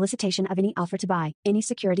 or a solicitation of any offer to buy any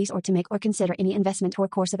securities or to make or consider any investment or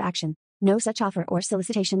course of action. No such offer or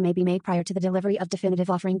solicitation may be made prior to the delivery of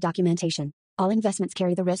definitive offering documentation. All investments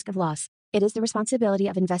carry the risk of loss. It is the responsibility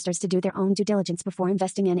of investors to do their own due diligence before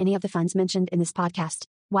investing in any of the funds mentioned in this podcast.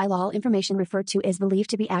 While all information referred to is believed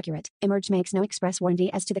to be accurate, Emerge makes no express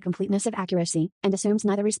warranty as to the completeness of accuracy, and assumes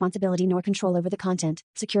neither responsibility nor control over the content,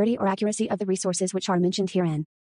 security, or accuracy of the resources which are mentioned herein.